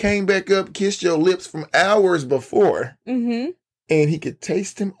know, came back up, kissed your lips from hours before, and he could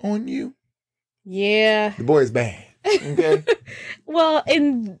taste him on you. Yeah. The boy is bad. Okay. Well,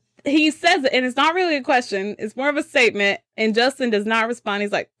 and he says it, and it's not really a question. It's more of a statement. And Justin does not respond.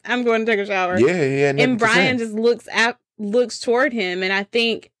 He's like, I'm going to take a shower. Yeah. And Brian just looks toward him. And I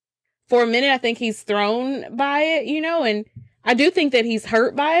think for a minute, I think he's thrown by it, you know, and I do think that he's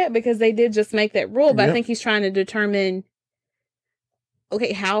hurt by it because they did just make that rule. But I think he's trying to determine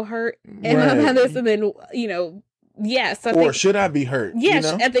okay, how hurt? And about this, and then, you know, yes. Yeah, so or should I be hurt? Yes,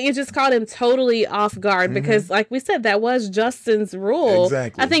 you know? I think it just caught him totally off guard because, like we said, that was Justin's rule.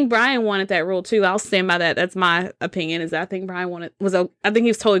 Exactly. I think Brian wanted that rule too. I'll stand by that. That's my opinion. Is that I think Brian I think he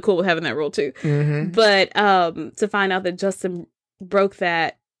was totally cool with having that rule too. But to find out that Justin broke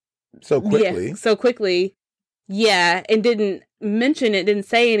that so quickly, and didn't mention it, didn't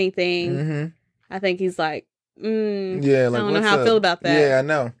say anything. I think he's like, like, I don't know how I feel about that. Yeah, I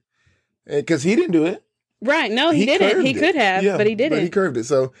know, because he didn't do it. Right. No, he didn't. He could have, but he didn't. But he curved it.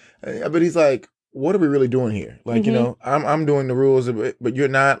 So, but he's like, what are we really doing here? Like, you know, I'm doing the rules, but you're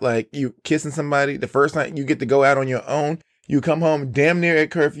not. Like, you kissing somebody the first night you get to go out on your own. You come home damn near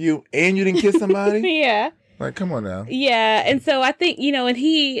at curfew and you didn't kiss somebody. Yeah. Like, come on now. Yeah. And so I think, you know, and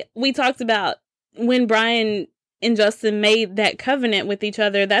we talked about when Brian and Justin made that covenant with each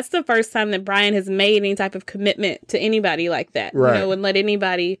other. That's the first time that Brian has made any type of commitment to anybody like that. Right. You know, and let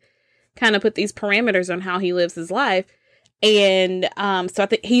anybody kind of put these parameters on how he lives his life. And so I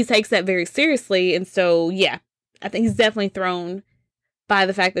think he takes that very seriously. And so, yeah, I think he's definitely thrown by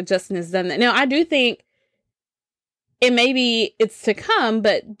the fact that Justin has done that. Now, I do think it maybe it's to come,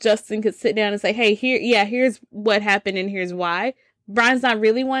 but Justin could sit down and say, hey, here's what happened and here's why. Brian's not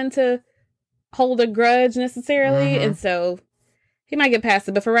really one to hold a grudge necessarily. And so he might get past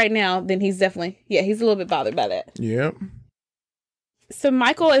it. But for right now, then he's definitely, he's a little bit bothered by that. Yep. So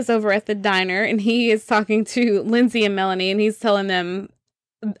Michael is over at the diner and he is talking to Lindsay and Melanie and he's telling them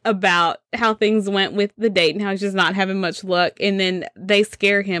about how things went with the date and how he's just not having much luck. And then they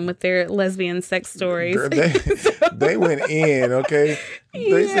scare him with their lesbian sex stories. Girl, they went in, okay?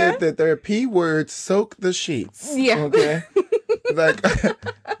 They said that their P words soak the sheets. Yeah. Okay? Like,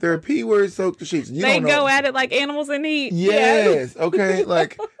 their P words soak the sheets. They go at it like animals in heat. Yes. Okay?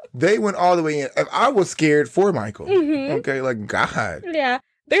 Like, they went all the way in. I was scared for Michael. Okay? Like, God. Yeah.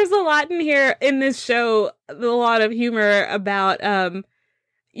 There's a lot in here in this show, a lot of humor about,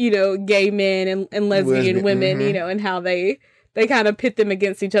 you know, gay men and lesbian women, you know, and how they kind of pit them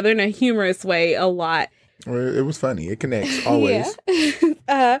against each other in a humorous way a lot. It was funny. It connects always.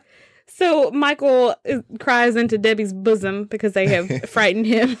 Yeah. So Michael cries into Debbie's bosom because they have frightened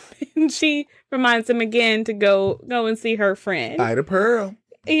him. And she reminds him again to go and see her friend. Ida Pearl.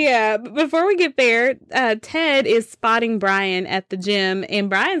 Yeah, but before we get there, Ted is spotting Brian at the gym, and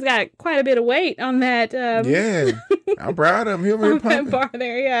Brian's got quite a bit of weight on that. I'm proud of him. He'll be that bar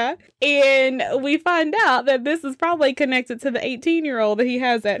there, yeah. And we find out that this is probably connected to the 18-year-old that he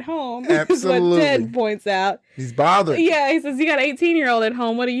has at home. Absolutely. Is what Ted points out. He's bothered. Yeah, he says, you got an 18-year-old at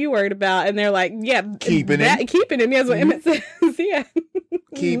home. What are you worried about? And they're like, yeah. Keeping him. Keeping him. That's what Emmett says. Yeah.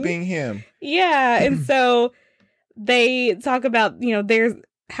 Keeping him. Yeah, and so they talk about, you know, there's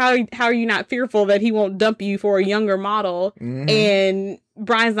how are you not fearful that he won't dump you for a younger model? And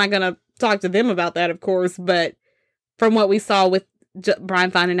Brian's not going to talk to them about that, of course. But from what we saw with Brian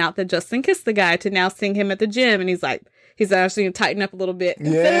finding out that Justin kissed the guy to now seeing him at the gym, and he's actually going to tighten up a little bit.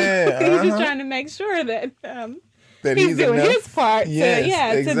 Yeah. So he's just trying to make sure that he's doing enough. his part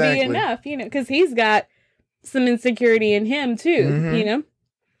to be enough, you know, because he's got some insecurity in him too, you know,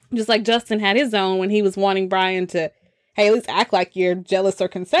 just like Justin had his own when he was wanting Brian to, hey, at least act like you're jealous or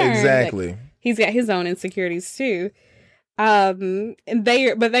concerned. Exactly. Like, he's got his own insecurities too. And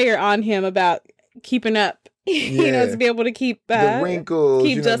they are on him about keeping up, you know, to be able to keep the wrinkles,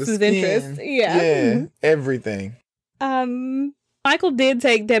 keep Justin's interest. Yeah, everything. Michael did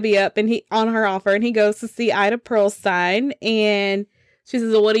take Debbie up on her offer, and he goes to see Ida Pearlstein, and she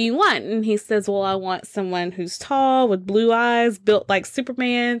says, well, what do you want? And he says, well, I want someone who's tall with blue eyes, built like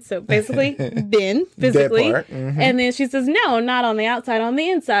Superman. So basically, Ben, physically. And then she says, no, not on the outside, on the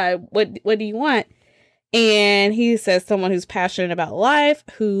inside. What do you want? And he says someone who's passionate about life,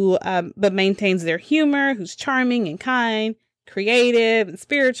 who but maintains their humor, who's charming and kind, creative and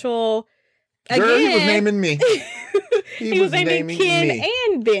spiritual. Girl, he was naming me. He was naming Ken me.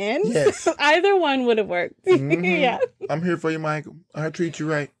 And Ben. Yes. Either one would have worked. Yeah. I'm here for you, Michael. I'll treat you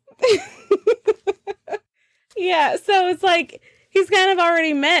right. Yeah. So it's like he's kind of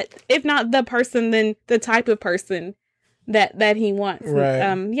already met, if not the person, then the type of person that he wants.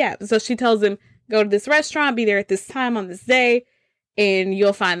 Right. Yeah. So she tells him, go to this restaurant, be there at this time on this day, and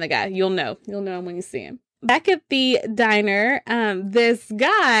you'll find the guy. You'll know him when you see him. Back at the diner, this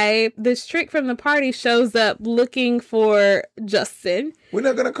trick from the party shows up looking for Justin. We're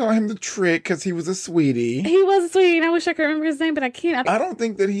not going to call him the trick because he was a sweetie. He was a sweetie, and I wish I could remember his name, but I can't. I don't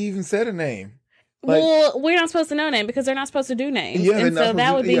think that he even said a name. Like, well, we're not supposed to know names because they're not supposed to do names. Yeah, and so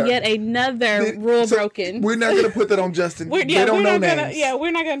that would be yet another rule broken. We're not going to put that on Justin. They don't know names.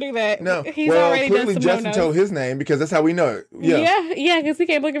 We're not going to do that. No. He's already clearly done some Justin no-nos. told his name because that's how we know it. Yeah, because he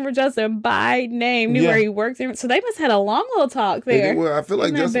kept looking for Justin by name, knew where he worked. So they must have had a long little talk there. Well, I feel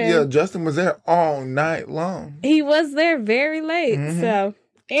like Justin was there all night long. He was there very late. So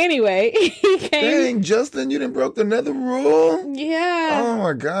anyway, he came. Dang, Justin, you done broke another rule? Yeah. Oh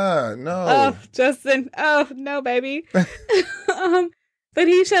my God, no. Oh, Justin. Oh, no, baby. But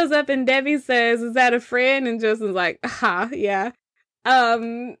he shows up and Debbie says, "Is that a friend?" And Justin's like, yeah.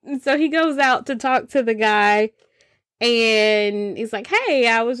 So he goes out to talk to the guy and he's like, "Hey,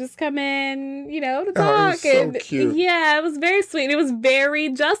 I was just coming, to talk." It was so cute. Yeah, it was very sweet. It was very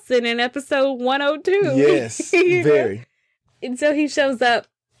Justin in episode 102. Yes, very. And so he shows up,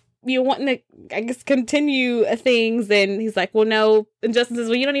 wanting to, I guess, continue things. And he's like, "Well, no." And Justin says,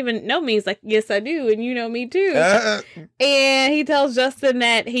 "Well, you don't even know me." He's like, "Yes, I do. And you know me too." And he tells Justin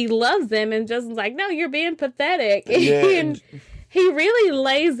that he loves him. And Justin's like, "No, you're being pathetic." Yeah. And he really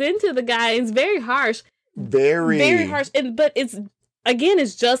lays into the guy. It's very harsh. Very harsh. But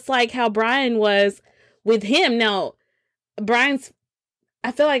it's just like how Brian was with him. Now,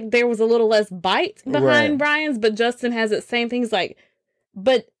 I feel like there was a little less bite behind Brian's, but Justin has the same things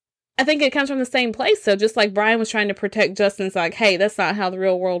but I think it comes from the same place. So just like Brian was trying to protect Justin's like, "Hey, that's not how the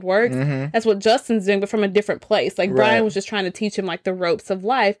real world works." That's what Justin's doing, but from a different place. Like Brian was just trying to teach him like the ropes of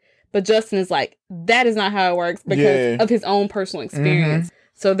life, but Justin is like, that is not how it works because of his own personal experience.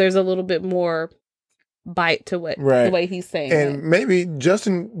 So there's a little bit more bite to what the way he's saying and maybe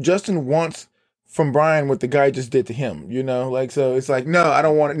Justin wants from Brian what the guy just did to him, so it's like, no, I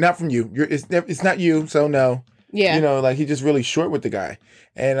don't want it, not from you, it's not you, so no. He's just really short with the guy.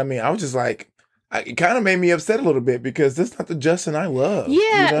 And I mean, I was just like, it kind of made me upset a little bit because that's not the Justin I love.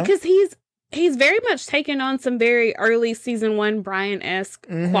 Because he's very much taken on some very early season 1 Brian-esque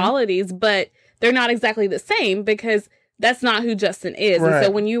qualities, but they're not exactly the same because that's not who Justin is. And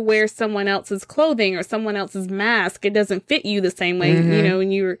so when you wear someone else's clothing or someone else's mask, it doesn't fit you the same way,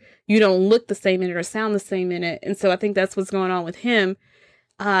 and you don't look the same in it or sound the same in it. And so I think that's what's going on with him.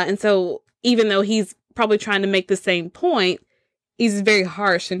 And so even though he's probably trying to make the same point, he's very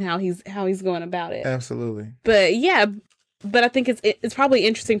harsh in how he's going about it. Absolutely. But I think it's probably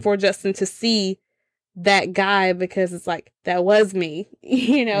interesting for Justin to see that guy because it's like, that was me,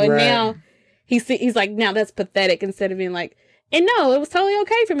 and now he's like, now that's pathetic, instead of being like, and no, it was totally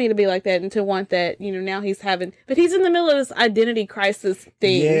okay for me to be like that and to want that, now he's but he's in the middle of this identity crisis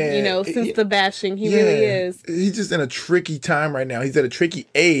thing, since the bashing. He really is. He's just in a tricky time right now. He's at a tricky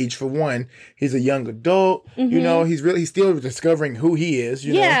age, for one. He's a young adult, he's still discovering who he is,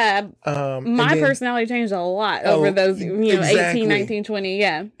 my personality changed a lot over those, 18, 19, 20,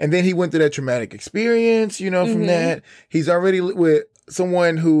 And then he went through that traumatic experience, from that. He's already with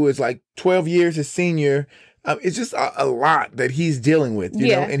someone who is like 12 years his senior. It's just a lot that he's dealing with, you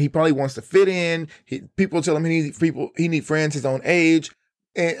know, and he probably wants to fit in. People tell him he needs friends his own age.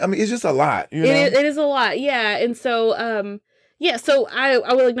 And I mean, it's just a lot, you know? It is a lot. Yeah. And so, so I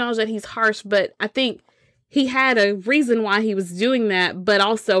will acknowledge that he's harsh, but I think he had a reason why he was doing that, but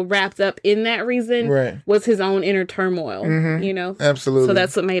also wrapped up in that reason was his own inner turmoil, you know? Absolutely. So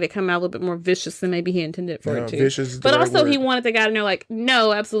that's what made it come out a little bit more vicious than maybe he intended for it to. Vicious, but also he wanted the guy to know, like,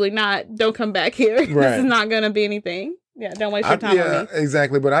 no, absolutely not. Don't come back here. This is not going to be anything. Yeah, don't waste your time on me.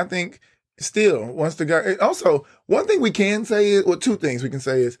 Exactly. But I think still, once the guy... Also, one thing we can say is... Well, two things we can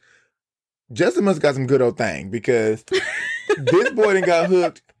say is Justin must have got some good old thing because this boy done got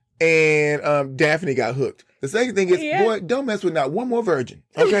hooked and Daphne got hooked. The second thing is, boy, don't mess with not one more virgin,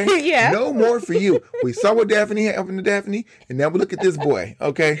 okay? No more for you. We saw what Daphne happened to Daphne, and now we look at this boy,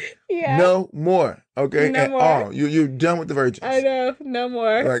 okay? No more, okay? No at more. all. You're done with the virgins. I know, no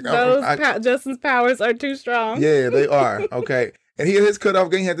more. Like, Justin's powers are too strong. Yeah, they are, okay? And his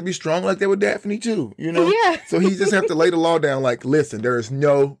cutoff game had to be strong like that with Daphne too, you know? Yeah. So he just have to lay the law down like, listen, there is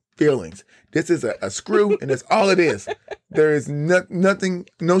no feelings. This is a screw, and that's all it is. There is nothing,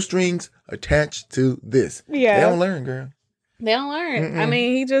 no strings attached to this. Yeah. They don't learn, girl. They don't learn. I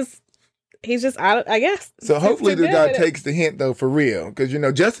mean, he's just out, I guess. So hopefully the guy takes the hint, though, for real. Because, you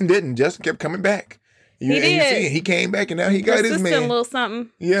know, Justin didn't. Justin kept coming back. He did. He came back, and now he got his man. A little something.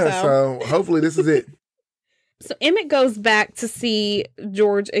 Yeah, so hopefully this is it. So Emmett goes back to see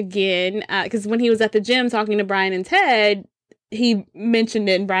George again, because when he was at the gym talking to Brian and Ted, he mentioned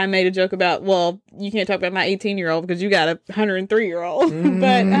it, and Brian made a joke about, well, you can't talk about my 18-year-old because you got a 103-year-old.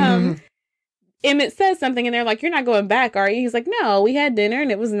 But Emmett says something, and they're like, you're not going back, are you? He's like, no, we had dinner,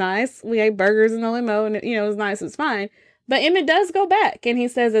 and it was nice. We ate burgers in the limo, and, you know, it was nice. It was fine. But Emmett does go back, and he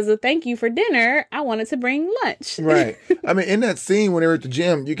says, as a thank you for dinner, I wanted to bring lunch. Right. I mean, in that scene when they were at the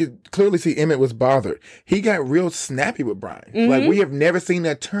gym, you could clearly see Emmett was bothered. He got real snappy with Brian. Like, we have never seen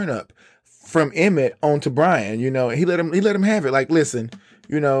that turn up from Emmett onto Brian. You know, he let him have it. Like, listen,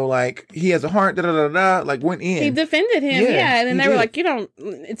 you know, like, he has a heart, like, went in. He defended him, and then they were like, you don't,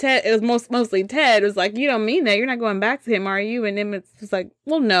 Ted, it was mostly Ted, was like, you don't mean that, you're not going back to him, are you? And Emmett was like,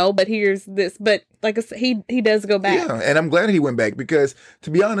 well, no, but here's this, but like I said, he does go back. Yeah, and I'm glad he went back because, to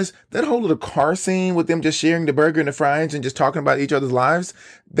be honest, that whole little car scene with them just sharing the burger and the fries and just talking about each other's lives,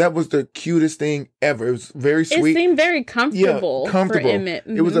 that was the cutest thing ever. It was very sweet. It seemed very comfortable, for Emmett.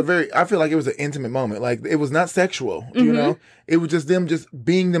 It was I feel like it was an intimate moment. Like, it was not sexual, you know? It was just them just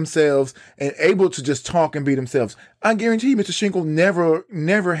being themselves and able to just talk and be themselves. I guarantee Mr. Schinkel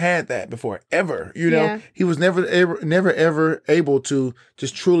never had that before, ever. You know, he was never ever able to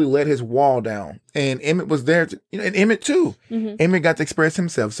just truly let his wall down. And Emmett was there, and Emmett too. Emmett got to express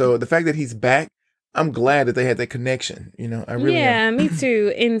himself. So the fact that he's back, I'm glad that they had that connection. You know, I really am. Me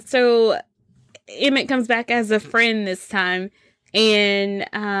too. And so Emmett comes back as a friend this time. And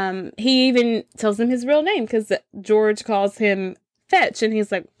he even tells him his real name because George calls him Fetch, and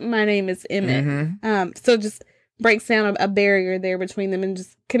he's like, my name is Emmett. So just breaks down a barrier there between them and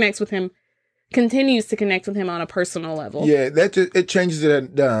just continues to connect with him on a personal level. Yeah, it changes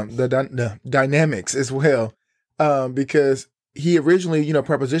the dynamics as well, because he originally,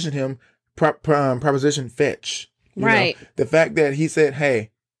 propositioned him, proposition Fetch. Right. The fact that he said,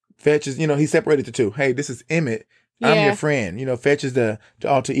 hey, Fetch is, he separated the two. Hey, this is Emmett. I'm your friend. Fetch is the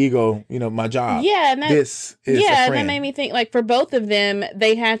alter ego, my job. Yeah. And this is a friend. And that made me think, like, for both of them,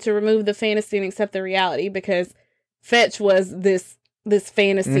 they had to remove the fantasy and accept the reality because Fetch was this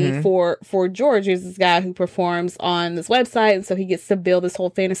fantasy for George, who's this guy who performs on this website. And so he gets to build this whole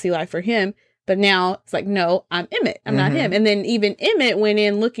fantasy life for him. But now it's like, no, I'm Emmett. I'm not him. And then even Emmett went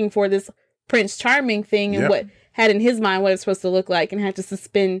in looking for this Prince Charming thing and what had in his mind what it's supposed to look like and had to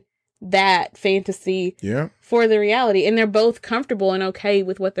suspend that fantasy for the reality. And they're both comfortable and okay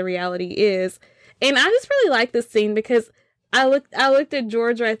with what the reality is. And I just really like this scene because I looked at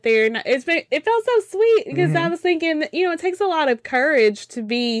George right there and it felt so sweet because I was thinking, it takes a lot of courage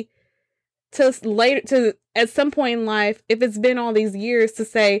to at some point in life, if it's been all these years, to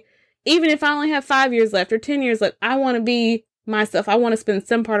say, even if I only have 5 years left or 10 years left, I want to be myself. I want to spend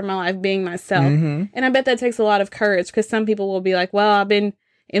some part of my life being myself. And I bet that takes a lot of courage because some people will be like, well, I've been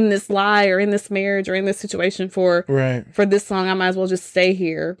in this lie or in this marriage or in this situation for this long, I might as well just stay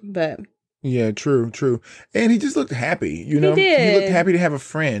here. But yeah, true. And he just looked happy, He did. He looked happy to have a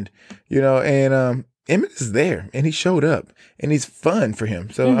friend, and Emmett is there and he showed up and he's fun for him.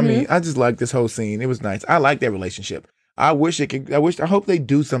 So, I mean, I just like this whole scene. It was nice. I like that relationship. I hope they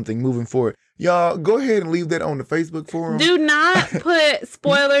do something moving forward. Y'all, go ahead and leave that on the Facebook forum. Do not put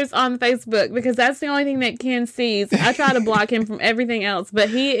spoilers on Facebook because that's the only thing that Ken sees. I try to block him from everything else, but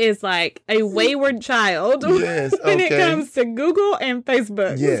he is like a wayward child when it comes to Google and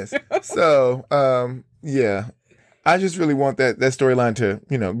Facebook. Yes. So, I just really want that storyline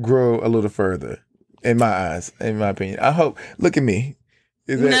to, grow a little further in my eyes, in my opinion. I hope, look at me.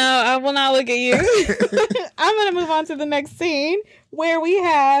 No, I will not look at you. I'm going to move on to the next scene where we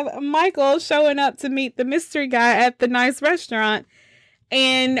have Michael showing up to meet the mystery guy at the nice restaurant.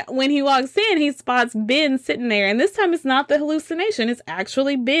 And when he walks in, he spots Ben sitting there. And this time it's not the hallucination. It's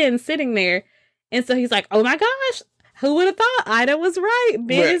actually Ben sitting there. And so he's like, oh my gosh, who would have thought? Ida was right.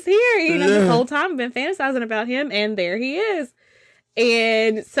 Ben is here. This whole time I've been fantasizing about him. And there he is.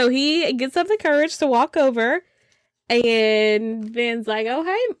 And so he gets up the courage to walk over. And Ben's like, oh,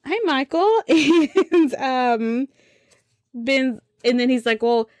 hey, Michael. And and then he's like,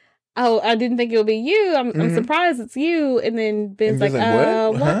 well, I didn't think it would be you. I'm surprised it's you. And then Ben's like,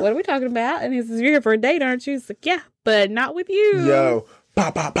 what are we talking about? And he says, you're here for a date, aren't you? He's like, yeah, but not with you. Yo,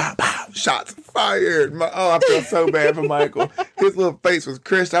 pow, pow, pow, pow. Shots fired. I feel so bad for Michael. His little face was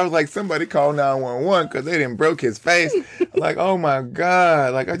crushed. I was like, somebody call 911 because they didn't broke his face. Like, oh my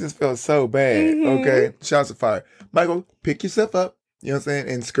God. Like, I just felt so bad. Okay. Shots fired. Michael, pick yourself up. You know what I'm saying?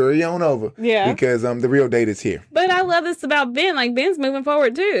 And scurry on over. Yeah. Because the real date is here. But I love this about Ben. Like, Ben's moving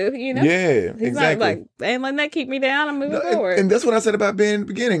forward too, Yeah, He's exactly. not like, ain't letting that keep me down. I'm moving forward. And that's what I said about Ben in the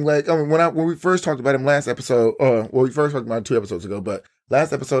beginning. Like, when we first talked about him last episode, we first talked about him 2 episodes ago, but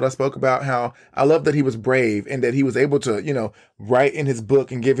last episode I spoke about how I love that he was brave and that he was able to, write in his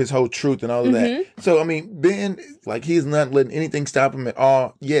book and give his whole truth and all of that. So, I mean, Ben, like, he's not letting anything stop him at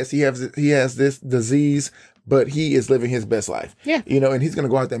all. Yes, he has this disease, but he is living his best life. Yeah. And he's going to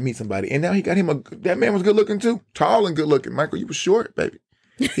go out there and meet somebody. And now he got him that man was good looking too. Tall and good looking. Michael, you were short, baby.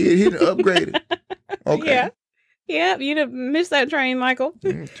 He upgraded. Okay. Yep, you'd have missed that train, Michael.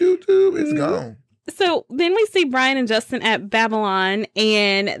 It's gone. So then we see Brian and Justin at Babylon,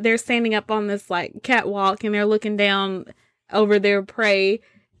 and they're standing up on this like catwalk, and they're looking down over their prey.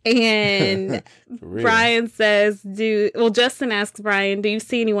 And Brian says, Justin asks Brian, do you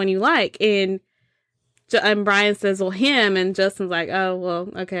see anyone you like? And Brian says, well, him. And Justin's like, oh, well,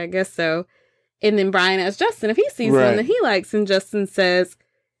 okay, I guess so. And then Brian asks Justin if he sees one that he likes. And Justin says,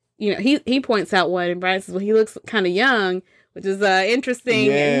 he points out one. And Brian says, well, he looks kind of young, which is interesting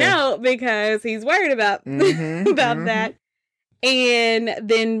note because he's worried about that. And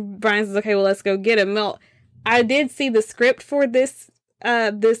then Brian says, okay, well, let's go get him. Well, I did see the script for this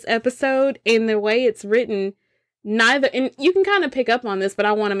episode, and the way it's written, and you can kind of pick up on this, but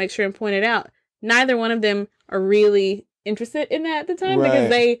I want to make sure and point it out. Neither one of them are really interested in that at the time because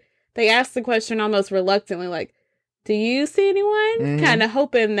they asked the question almost reluctantly, like, do you see anyone? Kind of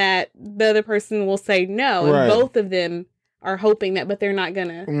hoping that the other person will say no. And both of them are hoping that, but they're not going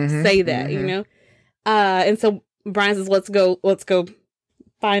to say that, And so Brian says, let's go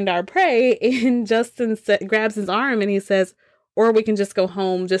find our prey. And Justin grabs his arm and he says, or we can just go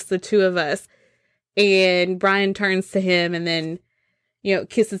home, just the two of us. And Brian turns to him and then,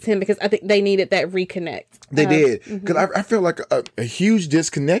 kisses him because I think they needed that reconnect. They did. Because I feel like a huge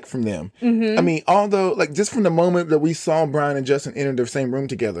disconnect from them. I mean, although, like, just from the moment that we saw Brian and Justin enter the same room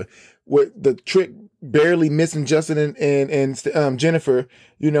together, with the trick barely missing Justin and Jennifer,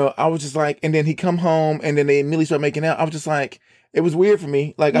 I was just like, and then he come home and then they immediately start making out. I was just like, it was weird for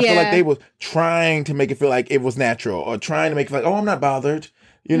me. Like, I feel like they were trying to make it feel like it was natural or trying to make it feel like, oh, I'm not bothered.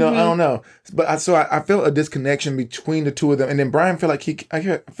 I don't know. But I felt a disconnection between the two of them. And then Brian felt like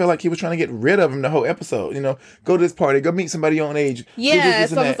I felt like he was trying to get rid of him the whole episode. Go to this party, go meet somebody your own age. Yeah,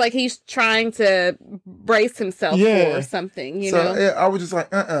 it's almost like he's trying to brace himself for something, So I was just like,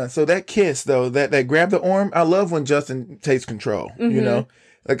 So that kiss, though, that grab the arm, I love when Justin takes control,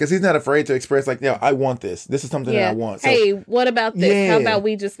 Like, because he's not afraid to express, like, I want this. This is something that I want. So, hey, what about this? How about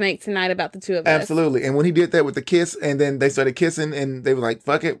we just make tonight about the two of us? Absolutely. And when he did that with the kiss, and then they started kissing, and they were like,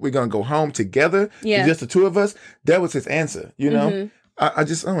 fuck it, we're going to go home together. Yeah. Just the two of us. That was his answer, I don't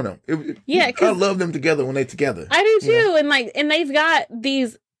know. I love them together when they're together. I do too. And they've got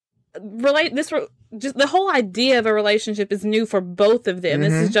these just the whole idea of a relationship is new for both of them.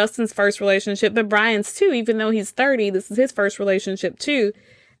 This is Justin's first relationship, but Brian's too. Even though he's 30, this is his first relationship too.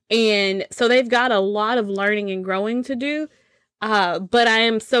 And so they've got a lot of learning and growing to do. But I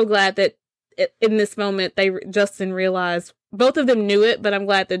am so glad that in this moment, Justin realized, both of them knew it, but I'm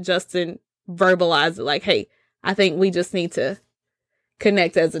glad that Justin verbalized it. Like, hey, I think we just need to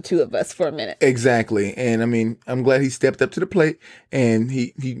connect as the two of us for a minute. Exactly. And I mean, I'm glad he stepped up to the plate and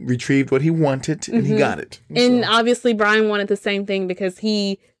he retrieved what he wanted and he got it. And obviously Brian wanted the same thing because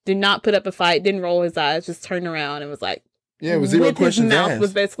he did not put up a fight, didn't roll his eyes, just turned around and was like, it was zero questions asked. His mouth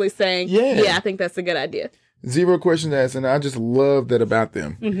was basically saying, I think that's a good idea. Zero questions asked, and I just love that about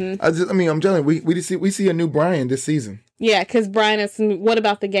them. I'm telling you, we see a new Brian this season. Yeah, because Brian asks, what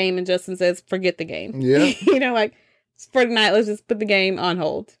about the game? And Justin says, forget the game. Yeah. Like, for tonight, let's just put the game on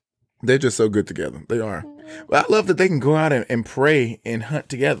hold. They're just so good together. They are. Well, I love that they can go out and pray and hunt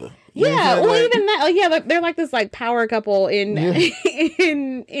together. Yeah, well, even that, they're like this like power couple in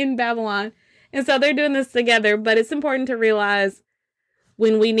Babylon. And so they're doing this together, but it's important to realize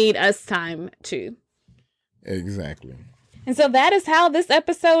when we need us time too. Exactly. And so that is how this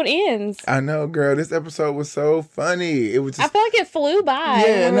episode ends. I know, girl. This episode was so funny. It was just, I feel like it flew by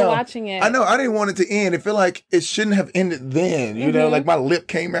when we were watching it. I know. I didn't want it to end. It felt like it shouldn't have ended then. You know, like my lip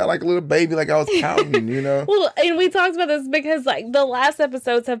came out like a little baby, like I was pouting, Well, and we talked about this because like the last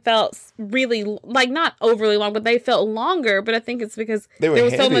episodes have felt really, like not overly long, but they felt longer. But I think it's because there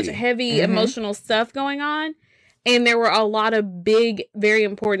was so much heavy emotional stuff going on. And there were a lot of big, very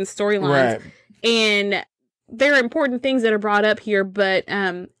important storylines. Right. And there are important things that are brought up here, but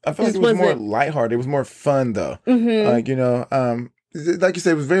I feel like it was more lighthearted. It was more fun, though. Like, like you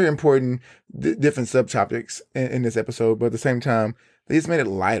said, it was very important, different subtopics in this episode, but at the same time, they just made it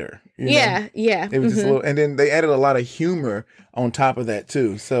lighter. Yeah. It was just a little, and then they added a lot of humor on top of that,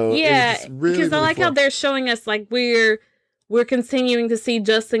 too. So, yeah, because I like how they're showing us, like, we're continuing to see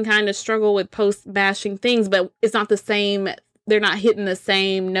Justin kind of struggle with post-bashing things, but it's not the same. They're not hitting the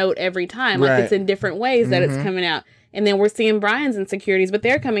same note every time. Like it's in different ways that it's coming out. And then we're seeing Brian's insecurities, but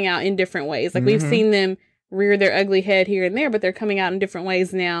they're coming out in different ways. Like we've seen them rear their ugly head here and there, but they're coming out in different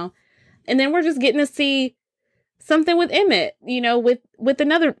ways now. And then we're just getting to see something with Emmett, with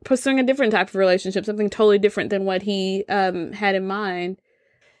another, pursuing a different type of relationship, something totally different than what he had in mind.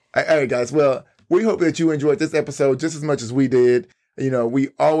 All right, guys. Well, we hope that you enjoyed this episode just as much as we did. We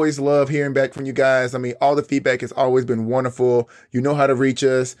always love hearing back from you guys. I mean, all the feedback has always been wonderful. You know how to reach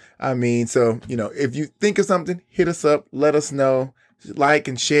us. I mean, so, if you think of something, hit us up, let us know, like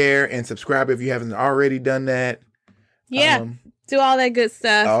and share and subscribe if you haven't already done that. Yeah. Do all that good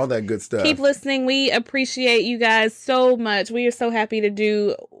stuff. All that good stuff. Keep listening. We appreciate you guys so much. We are so happy to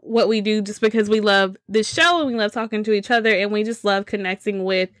do what we do just because we love this show and we love talking to each other and we just love connecting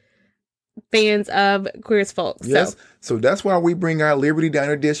with fans of Queer as Folk. Yes. So that's why we bring our Liberty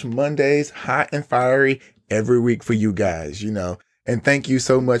Diner Dish Mondays hot and fiery every week for you guys, And thank you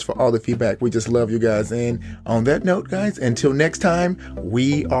so much for all the feedback. We just love you guys. And on that note, guys, until next time,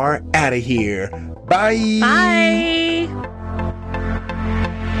 we are out of here. Bye. Bye.